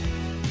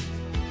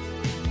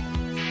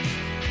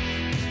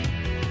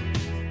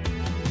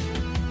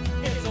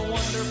 It's a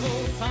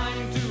wonderful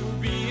time to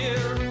be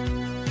here.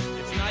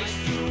 It's nice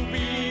to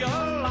be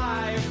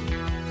alive.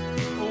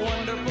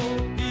 Wonderful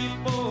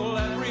people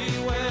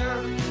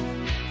everywhere.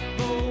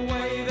 The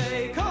way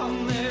they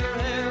comb their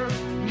hair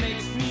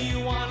makes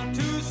me want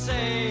to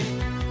say,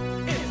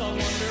 it's a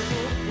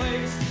wonderful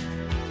place.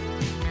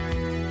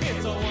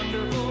 It's a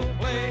wonderful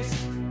place.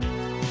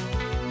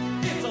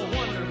 It's a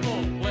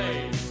wonderful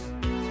place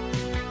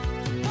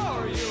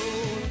for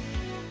you.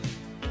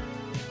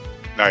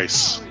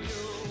 Nice.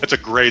 That's a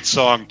great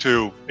song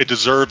too. It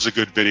deserves a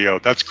good video.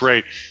 That's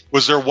great.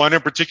 Was there one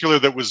in particular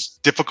that was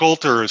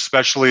difficult, or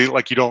especially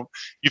like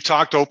you've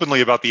talked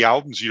openly about the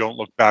albums you don't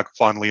look back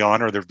fondly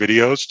on, or their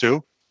videos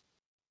too?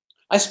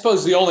 I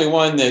suppose the only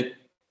one that,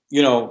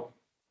 you know,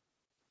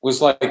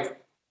 was like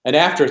an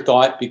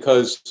afterthought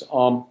because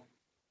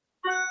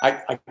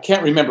I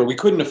can't remember. We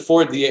couldn't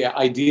afford the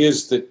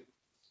ideas that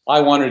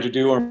I wanted to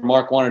do or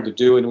Mark wanted to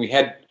do, and we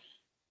had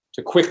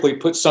to quickly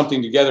put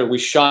something together. We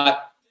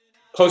shot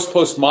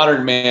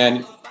Postmodern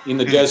Man in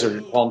the desert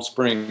in Palm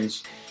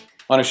Springs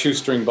on a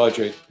shoestring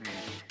budget.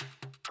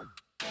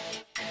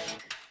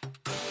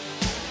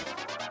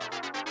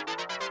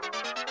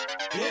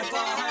 If I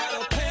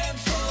had a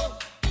pencil,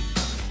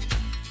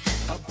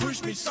 I'd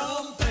push me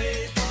some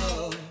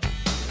paper.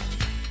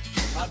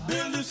 I'd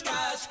build a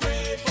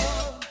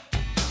skyscraper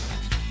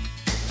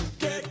to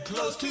get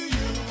close to you.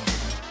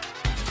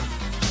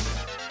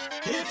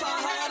 If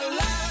I had a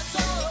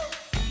lasso,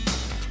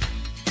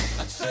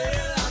 I'd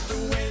sail out the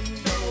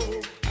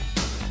window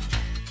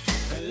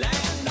and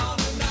land on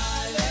an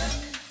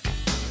island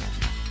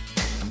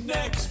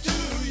next to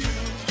you.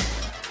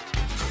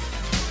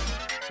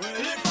 Well,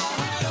 if I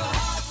had a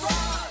hot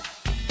rod,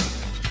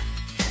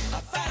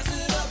 I'd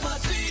fasten up my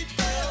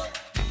seatbelt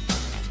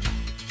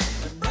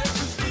and break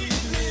the speed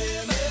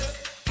limit,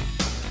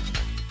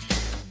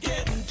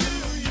 getting to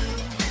you.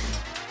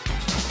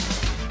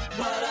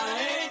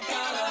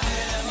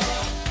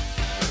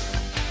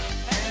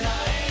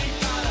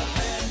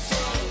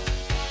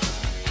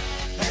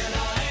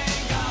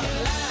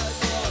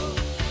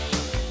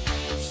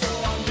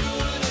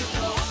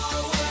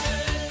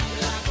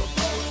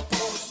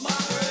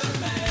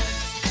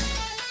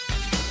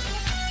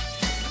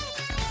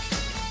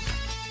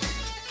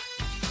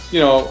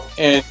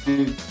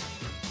 And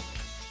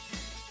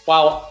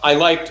while I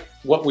liked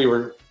what we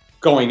were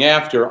going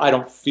after, I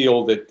don't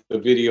feel that the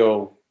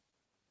video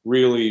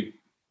really,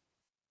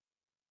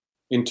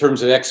 in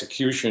terms of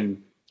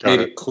execution, made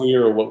it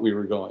clear what we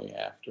were going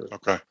after.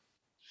 Okay.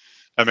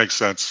 That makes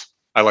sense.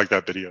 I like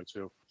that video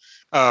too.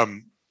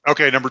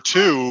 Okay, number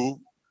two,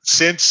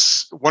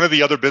 since one of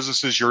the other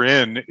businesses you're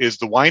in is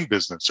the wine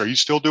business, are you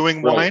still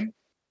doing wine?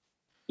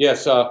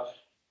 Yes. I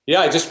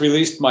just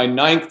released my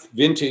ninth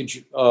release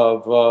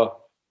of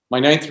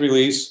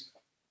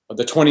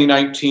the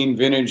 2019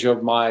 vintage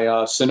of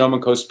my Sonoma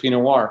Coast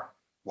Pinot Noir.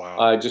 Wow.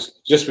 I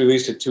just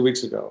released it 2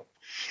 weeks ago.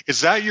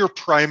 Is that your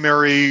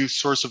primary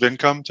source of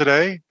income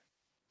today?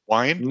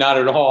 Wine? Not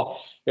at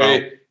all. Oh.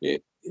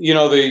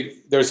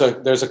 There's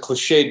a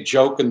cliched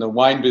joke in the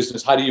wine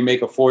business. How do you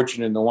make a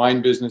fortune in the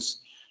wine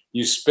business?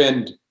 You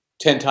spend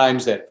 10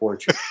 times that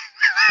fortune.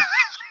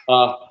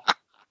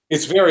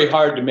 It's very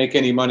hard to make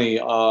any money.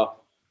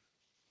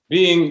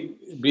 Being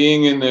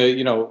in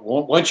the,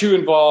 once you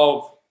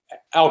involve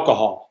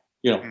alcohol,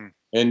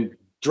 and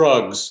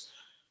drugs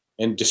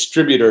and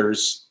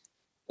distributors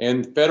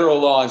and federal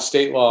law and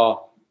state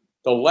law,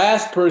 the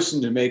last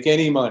person to make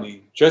any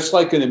money, just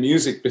like in the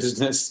music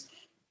business,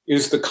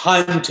 is the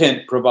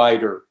content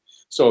provider.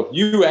 So if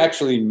you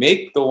actually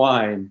make the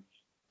wine,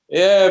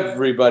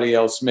 everybody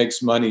else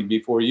makes money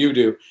before you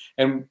do.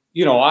 And,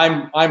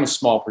 I'm a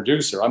small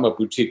producer. I'm a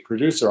boutique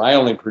producer. I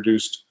only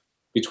produced,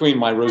 between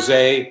my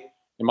rosé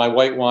and my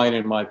white wine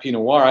and my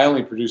Pinot Noir, I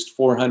only produced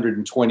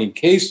 420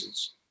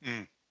 cases.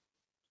 Mm.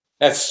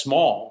 That's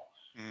small.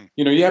 Mm.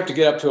 You have to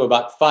get up to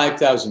about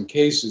 5,000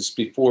 cases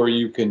before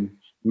you can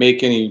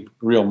make any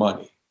real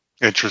money.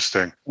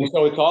 Interesting. And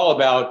so it's all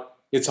about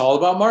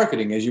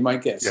marketing, as you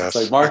might guess. Yes, it's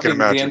like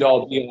marketing is the end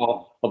all be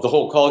all of the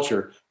whole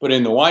culture. But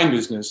in the wine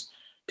business,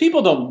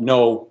 people don't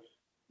know.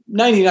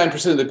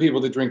 99% of the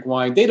people that drink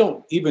wine, they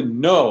don't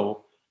even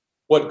know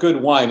what good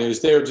wine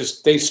is.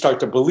 They start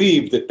to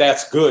believe that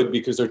that's good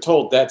because they're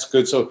told that's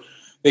good. So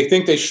they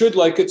think they should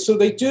like it. So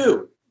they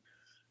do.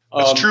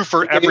 That's true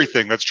for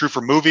everything. That's true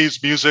for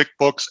movies, music,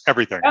 books,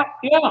 everything.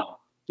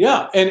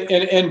 Yeah.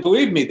 And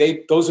believe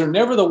me, those are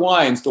never the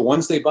wines, the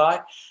ones they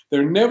buy.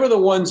 They're never the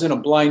ones in a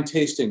blind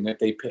tasting that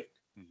they pick.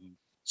 Mm-hmm.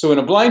 So in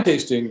a blind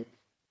tasting,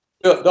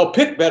 they'll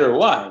pick better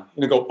wine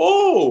and they go,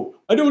 oh,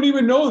 I don't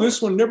even know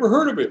this one, never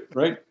heard of it,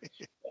 right?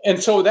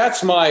 And so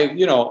that's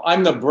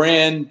I'm the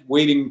brand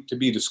waiting to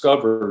be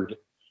discovered.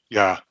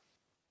 Yeah.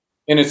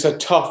 And it's a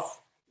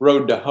tough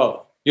road to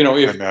hoe. I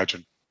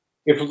imagine.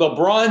 If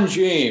LeBron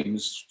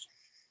James,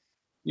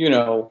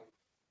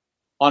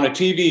 on a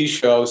TV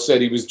show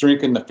said he was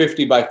drinking the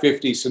 50 by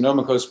 50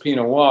 Sonoma Coast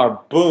Pinot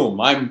Noir, boom,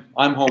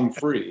 I'm home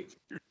free.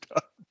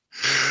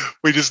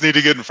 We just need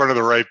to get in front of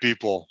the right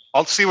people.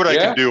 I'll see what I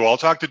can do. I'll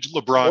talk to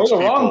LeBron's or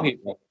the wrong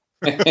people.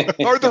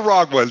 Or the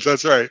wrong ones.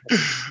 That's right.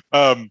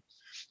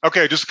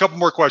 Okay, just a couple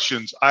more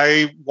questions.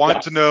 I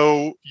want to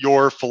know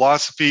your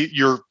philosophy.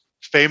 You're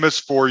famous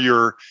for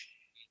your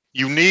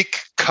unique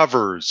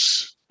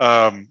covers.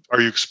 Are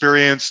you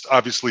experienced?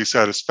 Obviously,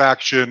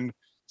 Satisfaction,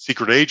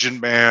 Secret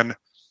Agent Man.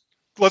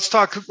 Let's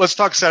talk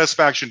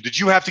Satisfaction. Did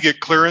you have to get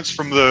clearance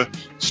from the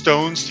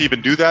Stones to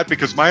even do that?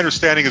 Because my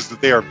understanding is that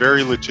they are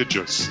very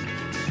litigious.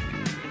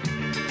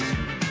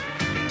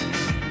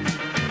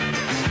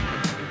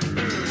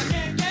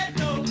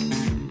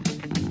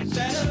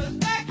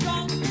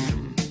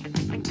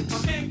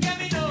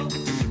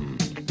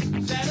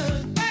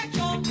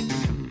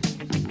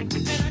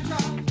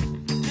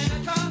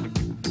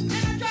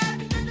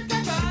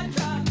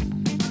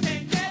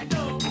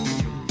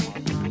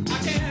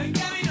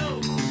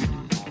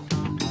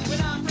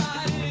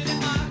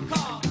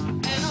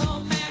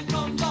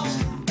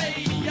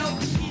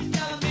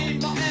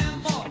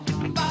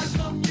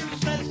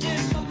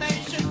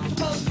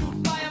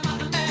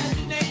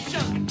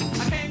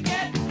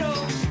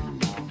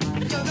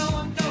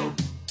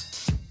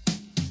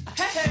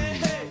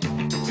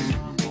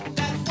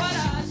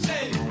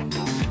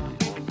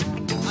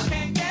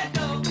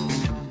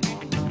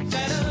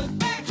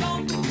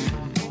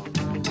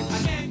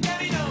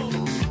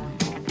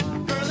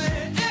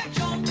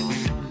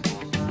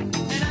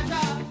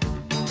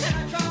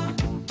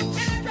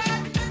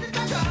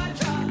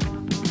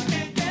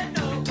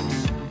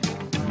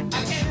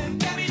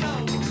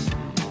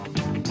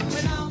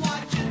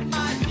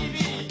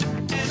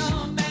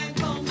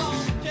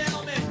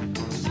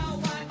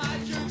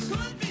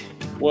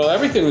 Well,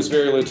 everything was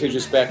very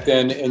litigious back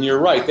then, and you're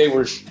right. They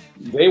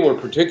were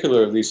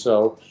particularly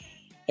so.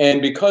 And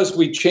because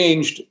we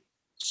changed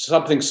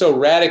something so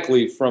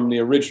radically from the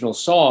original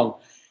song,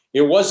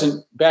 it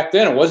wasn't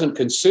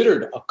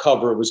considered a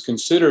cover. It was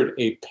considered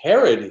a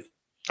parody.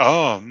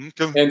 Oh.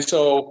 And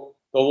so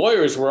the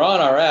lawyers were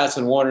on our ass,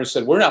 and Warner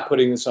said, we're not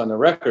putting this on the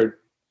record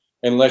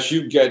unless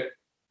you get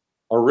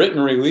a written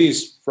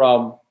release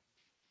from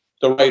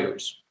the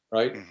writers,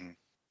 right? Mm-hmm.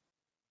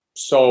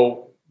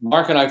 So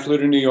Mark and I flew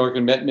to New York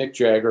and met Mick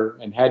Jagger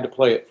and had to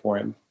play it for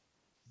him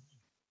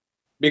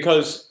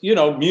because,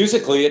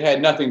 musically it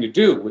had nothing to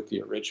do with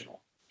the original.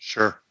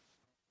 Sure.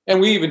 And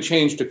we even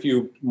changed a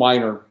few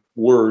minor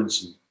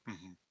words.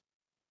 Mhm.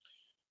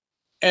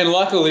 And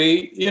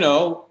luckily,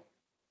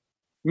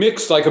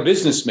 Mick's like a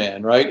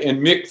businessman, right? And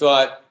Mick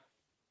thought,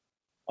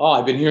 oh,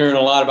 I've been hearing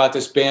a lot about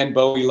this band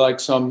Bowie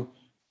likes some.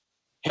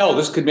 Hell,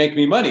 this could make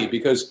me money,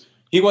 because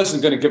he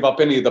wasn't going to give up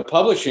any of the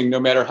publishing, no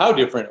matter how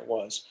different it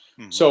was.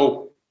 Mhm.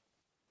 So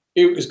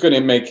it was going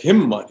to make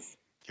him money.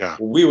 Yeah.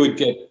 We would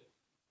get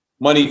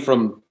money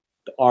from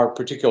our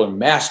particular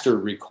master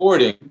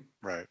recording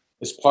Right.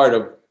 as part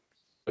of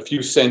a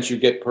few cents you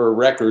get per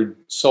record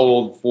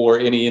sold for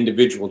any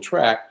individual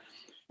track.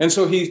 And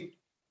so he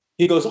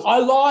goes, I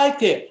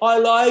like it.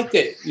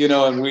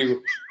 And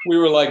we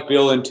were like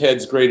Bill and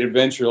Ted's Great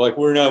Adventure, like,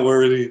 we're not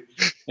worthy.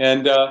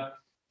 And, and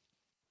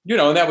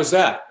that was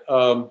that.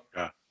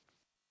 Yeah.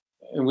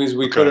 And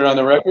we put it on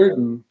the record,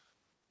 and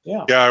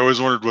yeah. Yeah, I always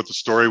wondered what the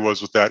story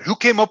was with that. Who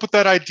came up with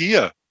that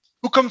idea?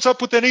 Who comes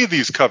up with any of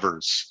these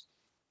covers?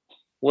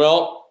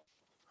 Well,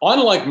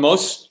 unlike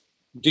most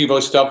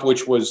DEVO stuff,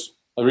 which was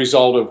a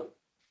result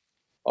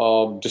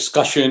of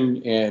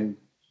discussion and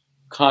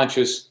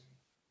conscious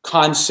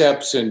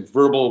concepts and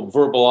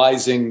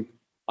verbalizing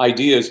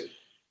ideas,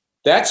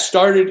 that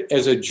started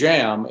as a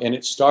jam. And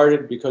it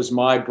started because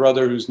my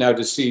brother, who's now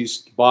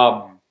deceased,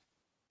 Bob,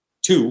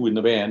 too, in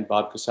the band,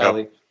 Bob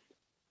Casale,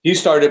 he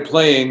started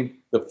playing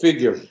the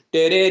figure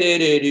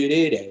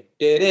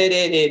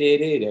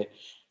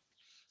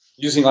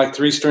using like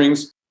 3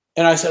 strings.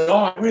 And I said,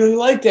 oh, I really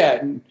like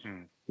that. And,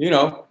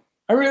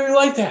 I really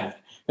like that.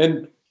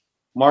 And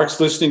Mark's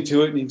listening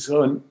to it, and he's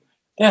going,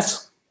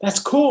 that's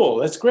cool.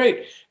 That's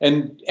great.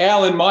 And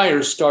Alan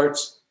Myers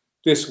starts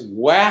this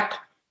whack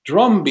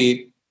drum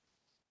beat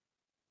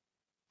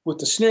with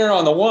the snare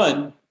on the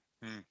 1.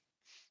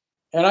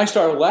 And I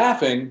start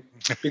laughing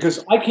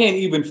because I can't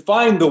even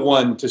find the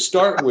 1 to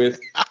start with.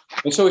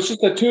 And so it's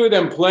just the 2 of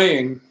them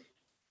playing.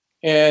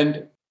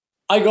 And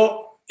I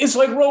go, it's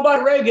like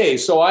robot reggae.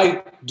 So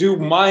I do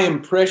my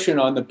impression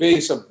on the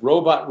bass of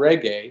robot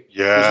reggae.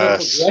 Yes.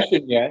 There's no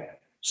progression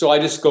yet. So I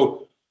just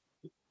go,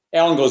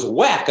 Alan goes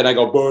whack, and I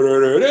go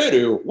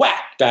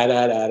whack, da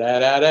da da da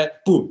da da,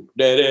 boom,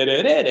 da da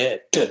da da da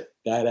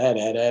da da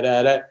da da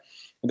da da.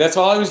 And that's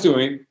all I was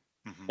doing.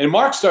 Mhm. And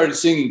Mark started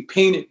singing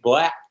 "Paint It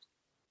Black"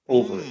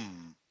 over it,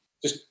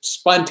 just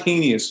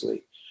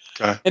spontaneously.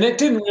 Okay. And it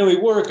didn't really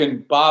work.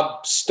 And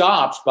Bob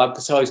Casale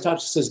stops,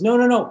 and says,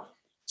 no,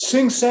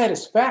 sing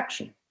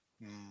Satisfaction.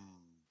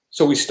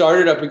 So we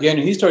started up again,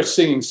 and he starts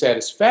singing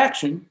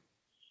Satisfaction,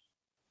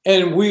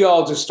 and we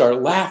all just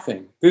start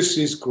laughing. This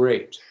is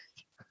great.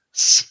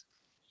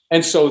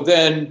 And so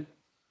then,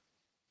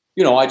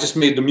 I just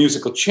made the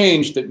musical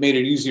change that made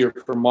it easier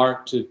for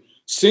Mark to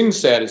sing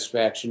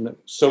Satisfaction.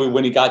 So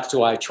when he got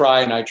to I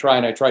try, it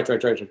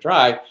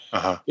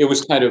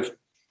was kind of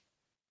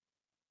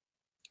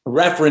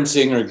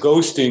referencing or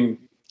ghosting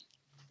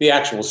the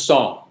actual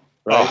song,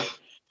 right? Oh.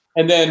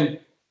 And then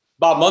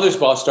Bob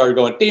Mothersbaugh started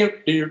going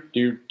dear, dear,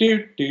 dear,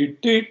 dear, dear,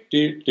 dear,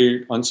 dear,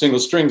 dear, on single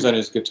strings on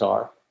his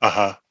guitar.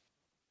 Uh-huh.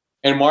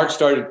 And Mark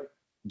started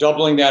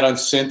doubling that on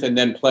synth, and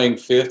then playing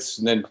fifths,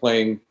 and then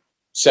playing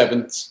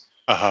sevenths.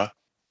 Uh-huh.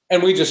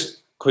 And we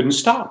just couldn't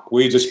stop.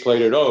 We just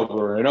played it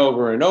over and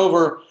over and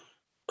over,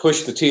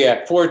 pushed the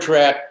TAC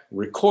 4-track,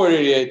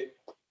 recorded it,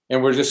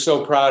 and we're just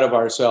so proud of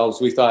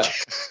ourselves. We thought,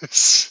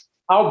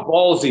 how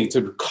ballsy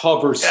to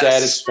cover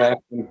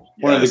Satisfaction,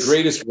 one of the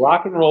greatest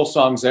rock and roll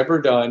songs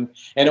ever done.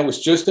 And it was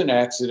just an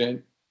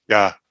accident.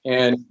 Yeah.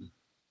 And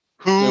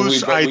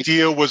whose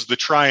idea was the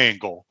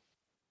triangle?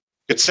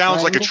 It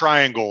sounds like a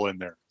triangle in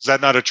there. Is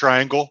that not a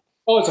triangle?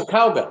 Oh, it's a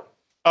cowbell.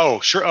 Oh,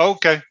 sure. Oh,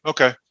 okay.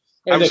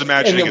 I was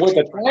imagining. And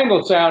the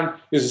triangle sound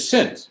is a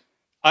synth.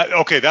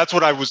 Okay, that's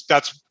what I was.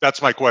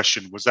 That's my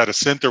question. Was that a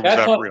synth or was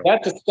that real?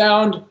 That's a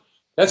sound.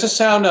 That's a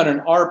sound on an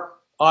ARP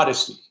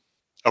Odyssey.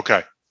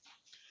 Okay,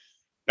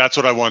 that's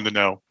what I wanted to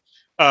know.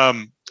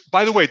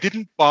 By the way,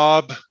 didn't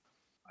Bob?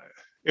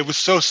 It was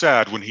so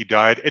sad when he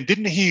died, and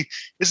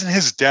isn't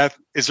his death?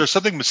 Is there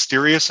something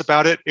mysterious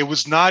about it? It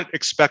was not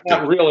expected.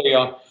 Not really.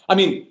 I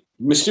mean,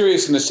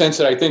 mysterious in the sense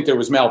that I think there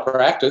was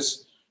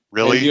malpractice.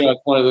 Really? And, it's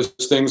one of those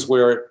things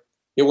where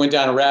it went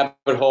down a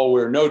rabbit hole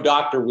where no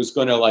doctor was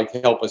going to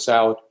help us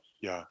out.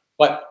 Yeah.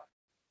 But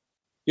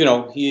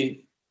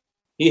he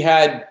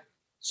had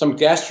some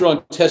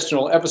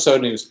gastrointestinal episode,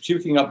 and he was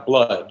puking up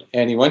blood,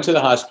 and he went to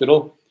the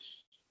hospital,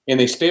 and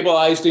they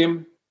stabilized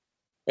him,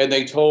 and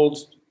they told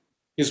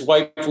his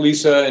wife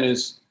Lisa and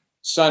his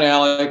son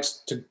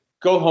Alex to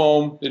go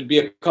home. It'd be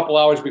a couple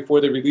hours before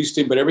they released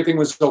him, but everything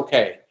was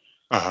okay.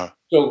 Uh-huh.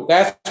 So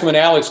that's when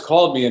Alex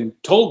called me and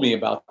told me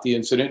about the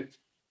incident.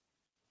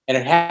 And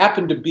it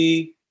happened to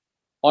be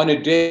on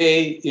a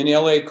day in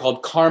LA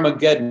called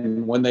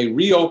Carmageddon, when they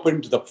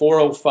reopened the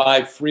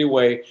 405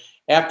 freeway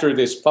after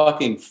this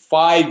fucking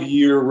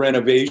 5-year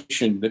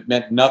renovation that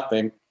meant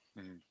nothing.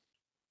 Mm-hmm.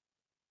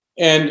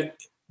 And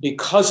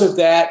because of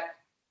that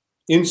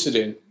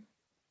incident,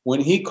 when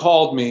he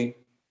called me,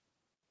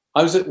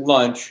 I was at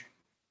lunch.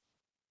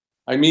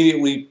 I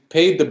immediately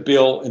paid the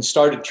bill and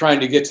started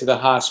trying to get to the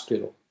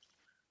hospital.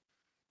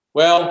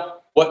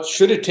 Well, what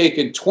should have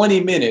taken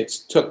 20 minutes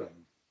took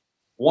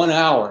 1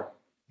 hour.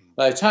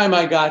 By the time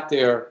I got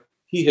there,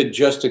 he had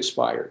just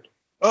expired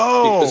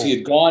because he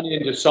had gone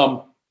into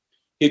some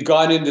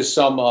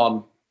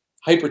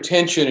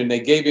hypertension, and they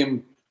gave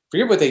him,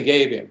 forget what they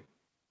gave him.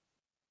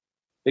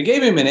 They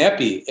gave him an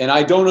epi, and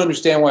I don't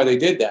understand why they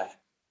did that.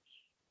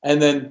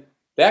 And then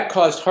that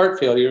caused heart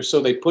failure, so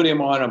they put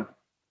him on a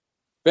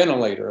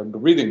ventilator, a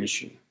breathing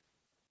machine.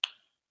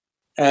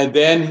 And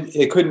then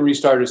it couldn't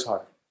restart his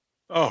heart.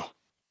 Oh.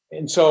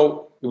 And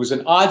so it was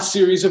an odd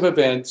series of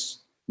events.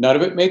 None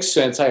of it makes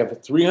sense. I have a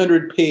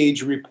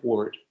 300-page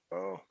report.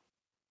 Oh.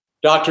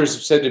 Doctors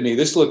have said to me,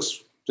 this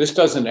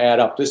doesn't add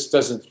up. This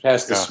doesn't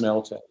pass the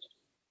smell test.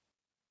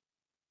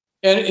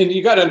 And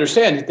you got to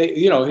understand,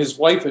 his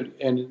wife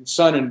and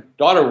son and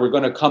daughter were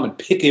going to come and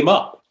pick him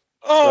up.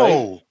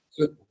 Oh.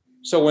 Right?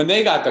 So when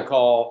they got the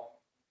call,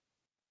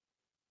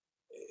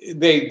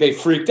 they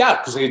freaked out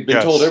because they had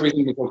been told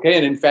everything was okay.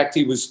 And in fact,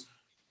 he was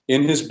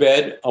in his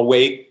bed,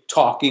 awake,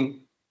 talking,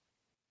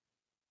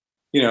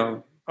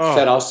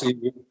 said, I'll see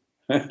you.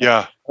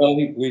 Yeah.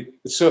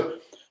 So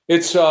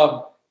it's,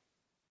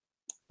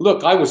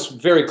 look, I was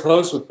very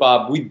close with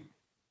Bob. We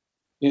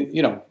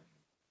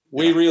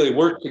really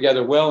worked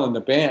together well in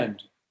the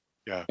band.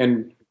 Yeah.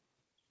 And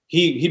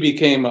he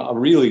became a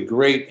really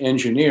great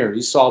engineer.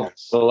 He solved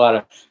a lot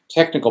of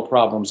technical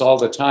problems all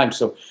the time.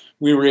 So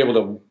we were able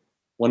to,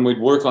 when we'd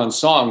work on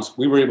songs,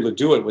 we were able to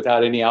do it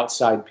without any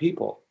outside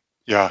people.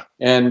 Yeah.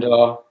 And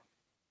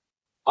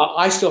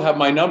I still have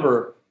my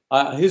number,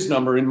 his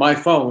number in my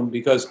phone,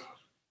 because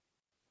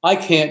I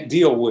can't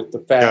deal with the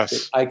fact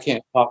that I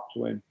can't talk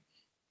to him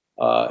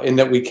and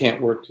that we can't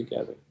work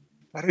together.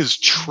 That is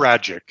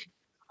tragic.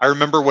 I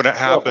remember when it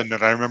happened,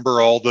 and I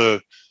remember all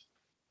the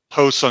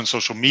posts on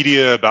social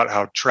media about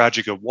how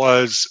tragic it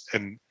was,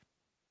 and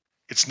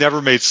it's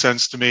never made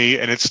sense to me,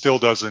 and it still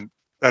doesn't.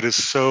 That is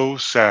so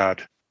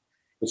sad.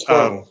 It's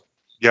horrible.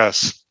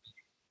 Yes.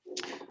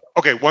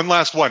 Okay, one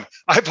last one.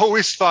 I've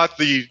always thought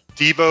the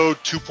DEVO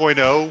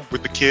 2.0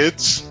 with the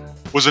kids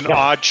was an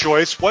odd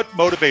choice. What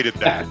motivated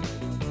that?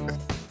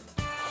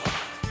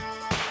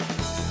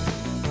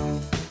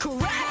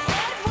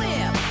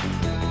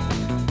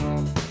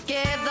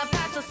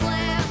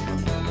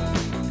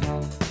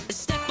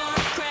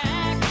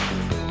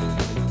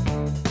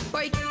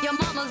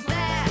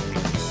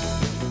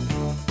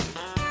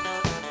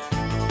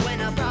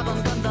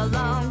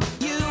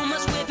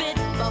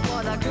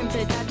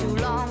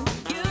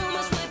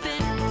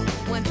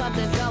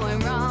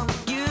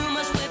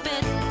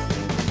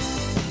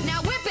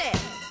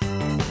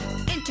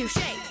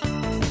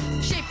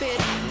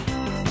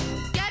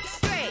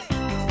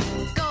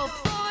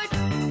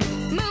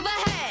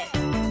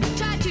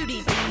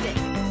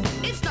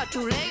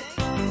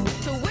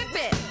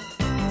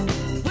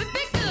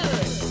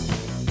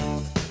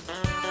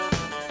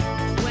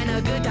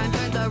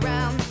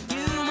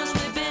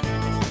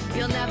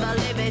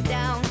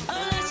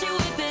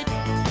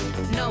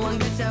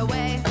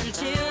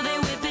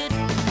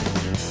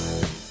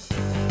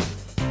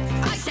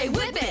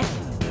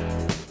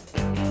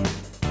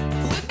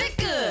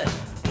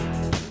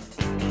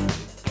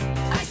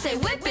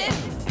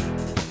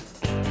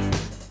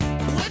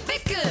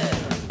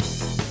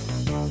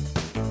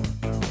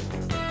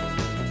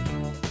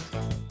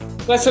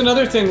 That's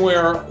another thing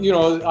where,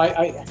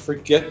 I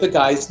forget the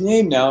guy's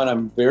name now, and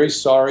I'm very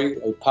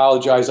sorry. I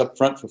apologize up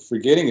front for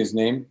forgetting his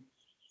name.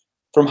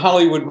 From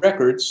Hollywood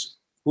Records,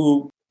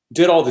 who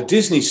did all the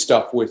Disney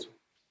stuff with,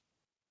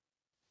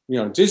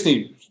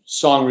 Disney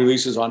song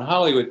releases on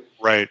Hollywood.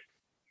 Right.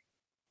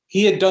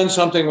 He had done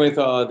something with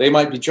They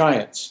Might Be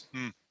Giants.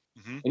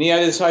 Mm-hmm. And he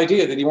had this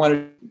idea that he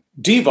wanted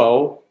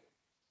DEVO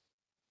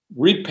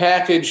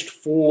repackaged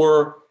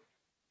for,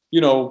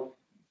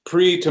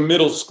 pre to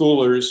middle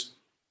schoolers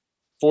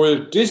for the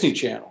Disney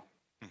Channel.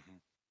 Mm-hmm.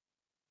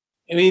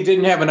 And he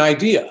didn't have an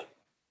idea.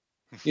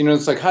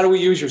 It's like, how do we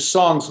use your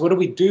songs? What do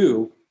we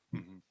do?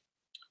 Mm-hmm.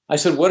 I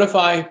said, what if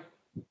I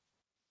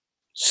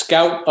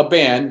scout a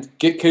band,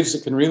 get kids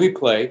that can really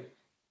play,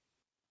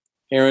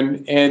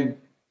 and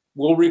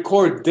we'll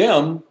record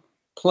them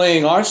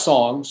playing our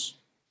songs,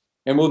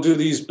 and we'll do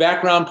these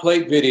background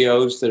plate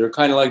videos that are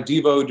kind of like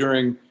DEVO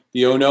during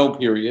the Oh No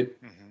period,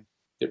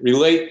 that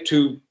relate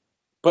to,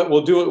 but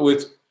we'll do it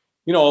with,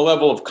 a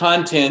level of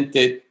content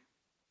that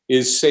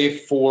is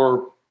safe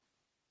for,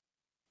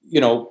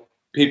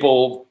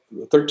 people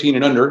 13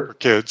 and under. For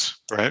kids,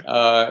 right?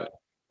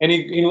 And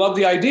he loved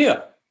the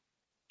idea.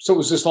 So it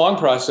was this long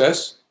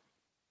process.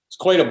 It's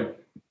quite a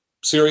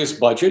serious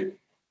budget.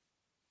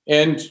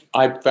 And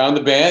I found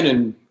the band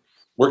and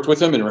worked with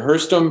them and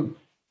rehearsed them,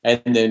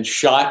 and then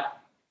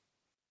shot,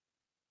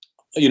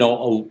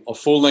 a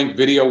full-length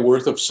video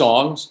worth of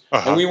songs.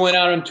 Uh-huh. And we went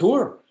out on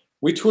tour.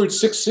 We toured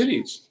 6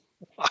 cities.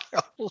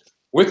 Wild.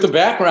 With the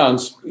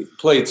backgrounds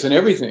plates and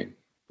everything.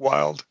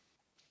 Wild.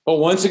 But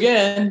once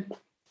again,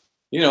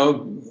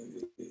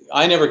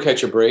 I never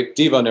catch a break.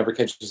 DEVO never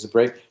catches a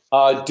break.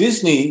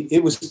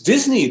 It was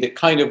Disney that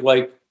kind of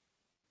like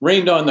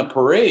rained on the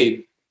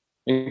parade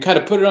and kind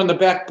of put it on the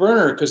back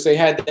burner because they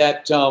had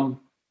that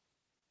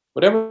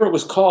whatever it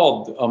was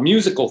called, a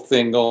musical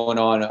thing going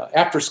on,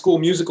 after school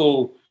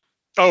musical.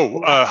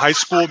 High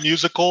School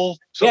Musical.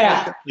 Yeah.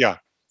 Like that? Yeah.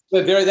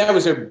 But that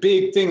was a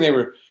big thing.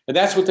 And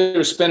that's what they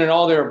were spending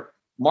all their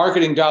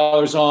marketing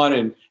dollars on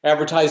and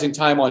advertising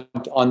time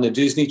on the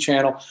Disney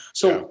Channel.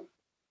 So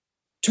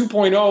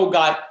 2.0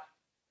 got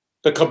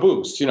the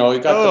caboose, it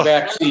got the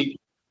back seat.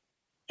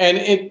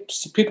 And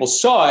people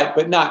saw it,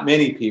 but not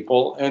many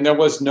people. And there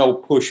was no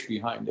push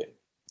behind it.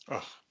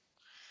 Oh.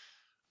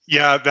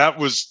 Yeah,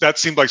 that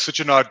seemed like such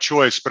an odd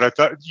choice, but I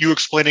thought you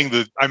explaining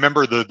I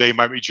remember the They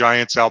Might Be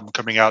Giants album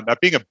coming out, and that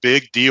being a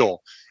big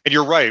deal. And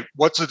you're right.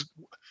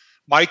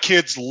 My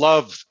kids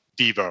love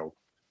DEVO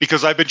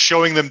because I've been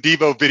showing them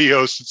DEVO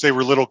videos since they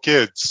were little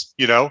kids,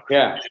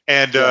 Yeah.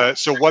 And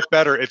so what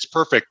better? It's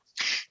perfect.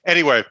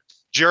 Anyway,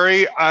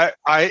 Jerry, I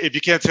if you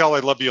can't tell,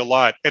 I love you a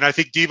lot. And I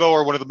think DEVO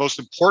are one of the most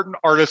important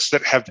artists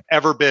that have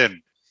ever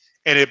been.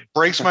 And it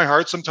breaks my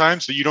heart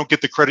sometimes that you don't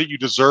get the credit you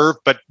deserve,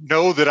 but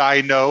know that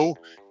I know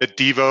that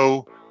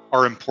DEVO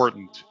are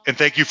important. And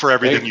thank you for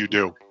everything you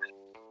do.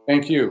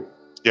 Thank you.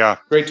 Yeah.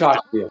 Great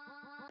talking to you.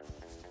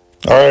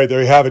 All right, there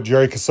you have it,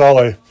 Jerry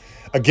Casale.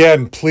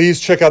 Again, please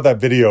check out that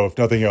video if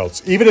nothing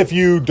else. Even if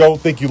you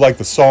don't think you like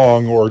the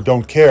song or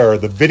don't care,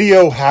 the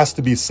video has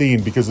to be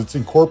seen because it's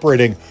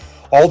incorporating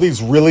all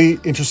these really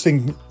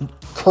interesting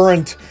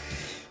current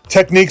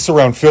techniques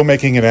around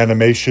filmmaking and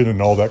animation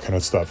and all that kind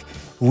of stuff.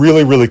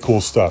 Really, really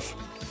cool stuff.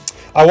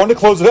 I want to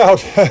close it out.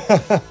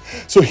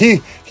 So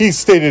he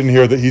stated in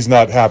here that he's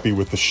not happy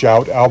with the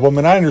Shout album,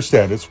 and I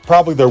understand. It's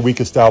probably their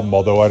weakest album,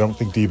 although I don't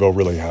think DEVO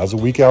really has a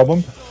weak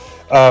album.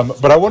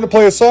 But I want to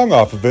play a song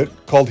off of it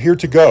called Here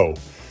to Go,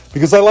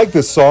 because I like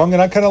this song,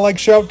 and I kind of like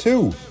Shout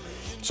too.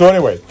 So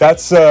anyway,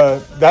 that's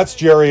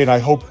Jerry, and I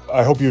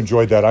hope you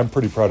enjoyed that. I'm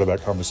pretty proud of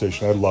that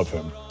conversation. I love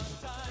him.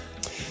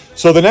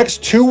 So the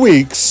next 2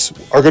 weeks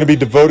are going to be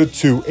devoted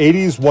to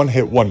 80s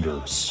one-hit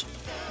wonders.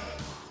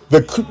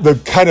 The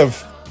kind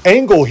of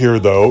angle here,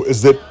 though,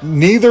 is that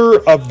neither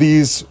of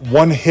these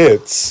one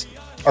hits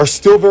are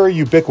still very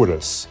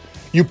ubiquitous.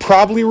 You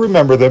probably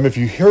remember them if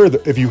you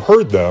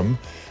heard them,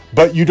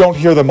 but you don't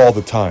hear them all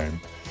the time.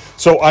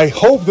 So I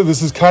hope that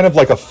this is kind of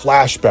like a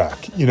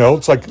flashback.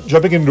 It's like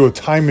jumping into a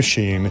time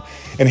machine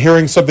and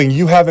hearing something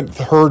you haven't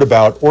heard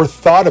about or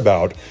thought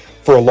about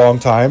for a long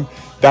time.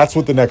 That's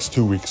what the next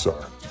 2 weeks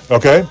are.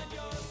 Okay?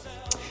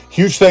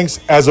 Huge thanks,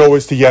 as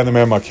always, to Jan the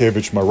Man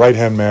Makevich, my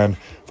right-hand man,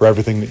 for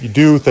everything that you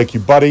do. Thank you,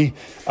 buddy.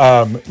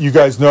 You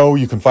guys know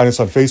you can find us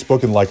on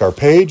Facebook and like our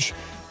page.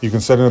 You can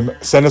send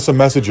us a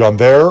message on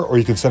there, or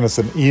you can send us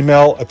an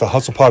email at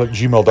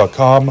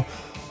thehustlepod@gmail.com,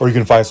 or you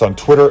can find us on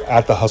Twitter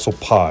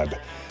 @thehustlepod.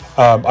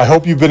 I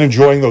hope you've been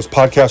enjoying those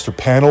podcaster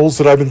panels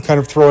that I've been kind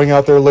of throwing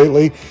out there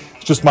lately.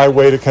 It's just my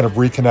way to kind of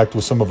reconnect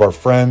with some of our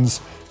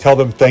friends, tell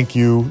them thank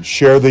you,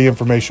 share the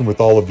information with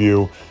all of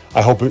you.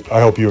 I hope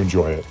you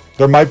enjoy it.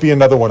 There might be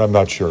another one, I'm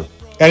not sure.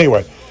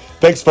 Anyway,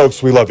 thanks,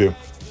 folks. We love you.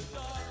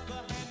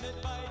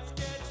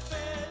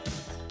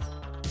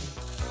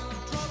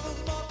 Troubles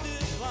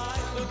multiply,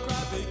 the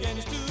crowd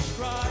begins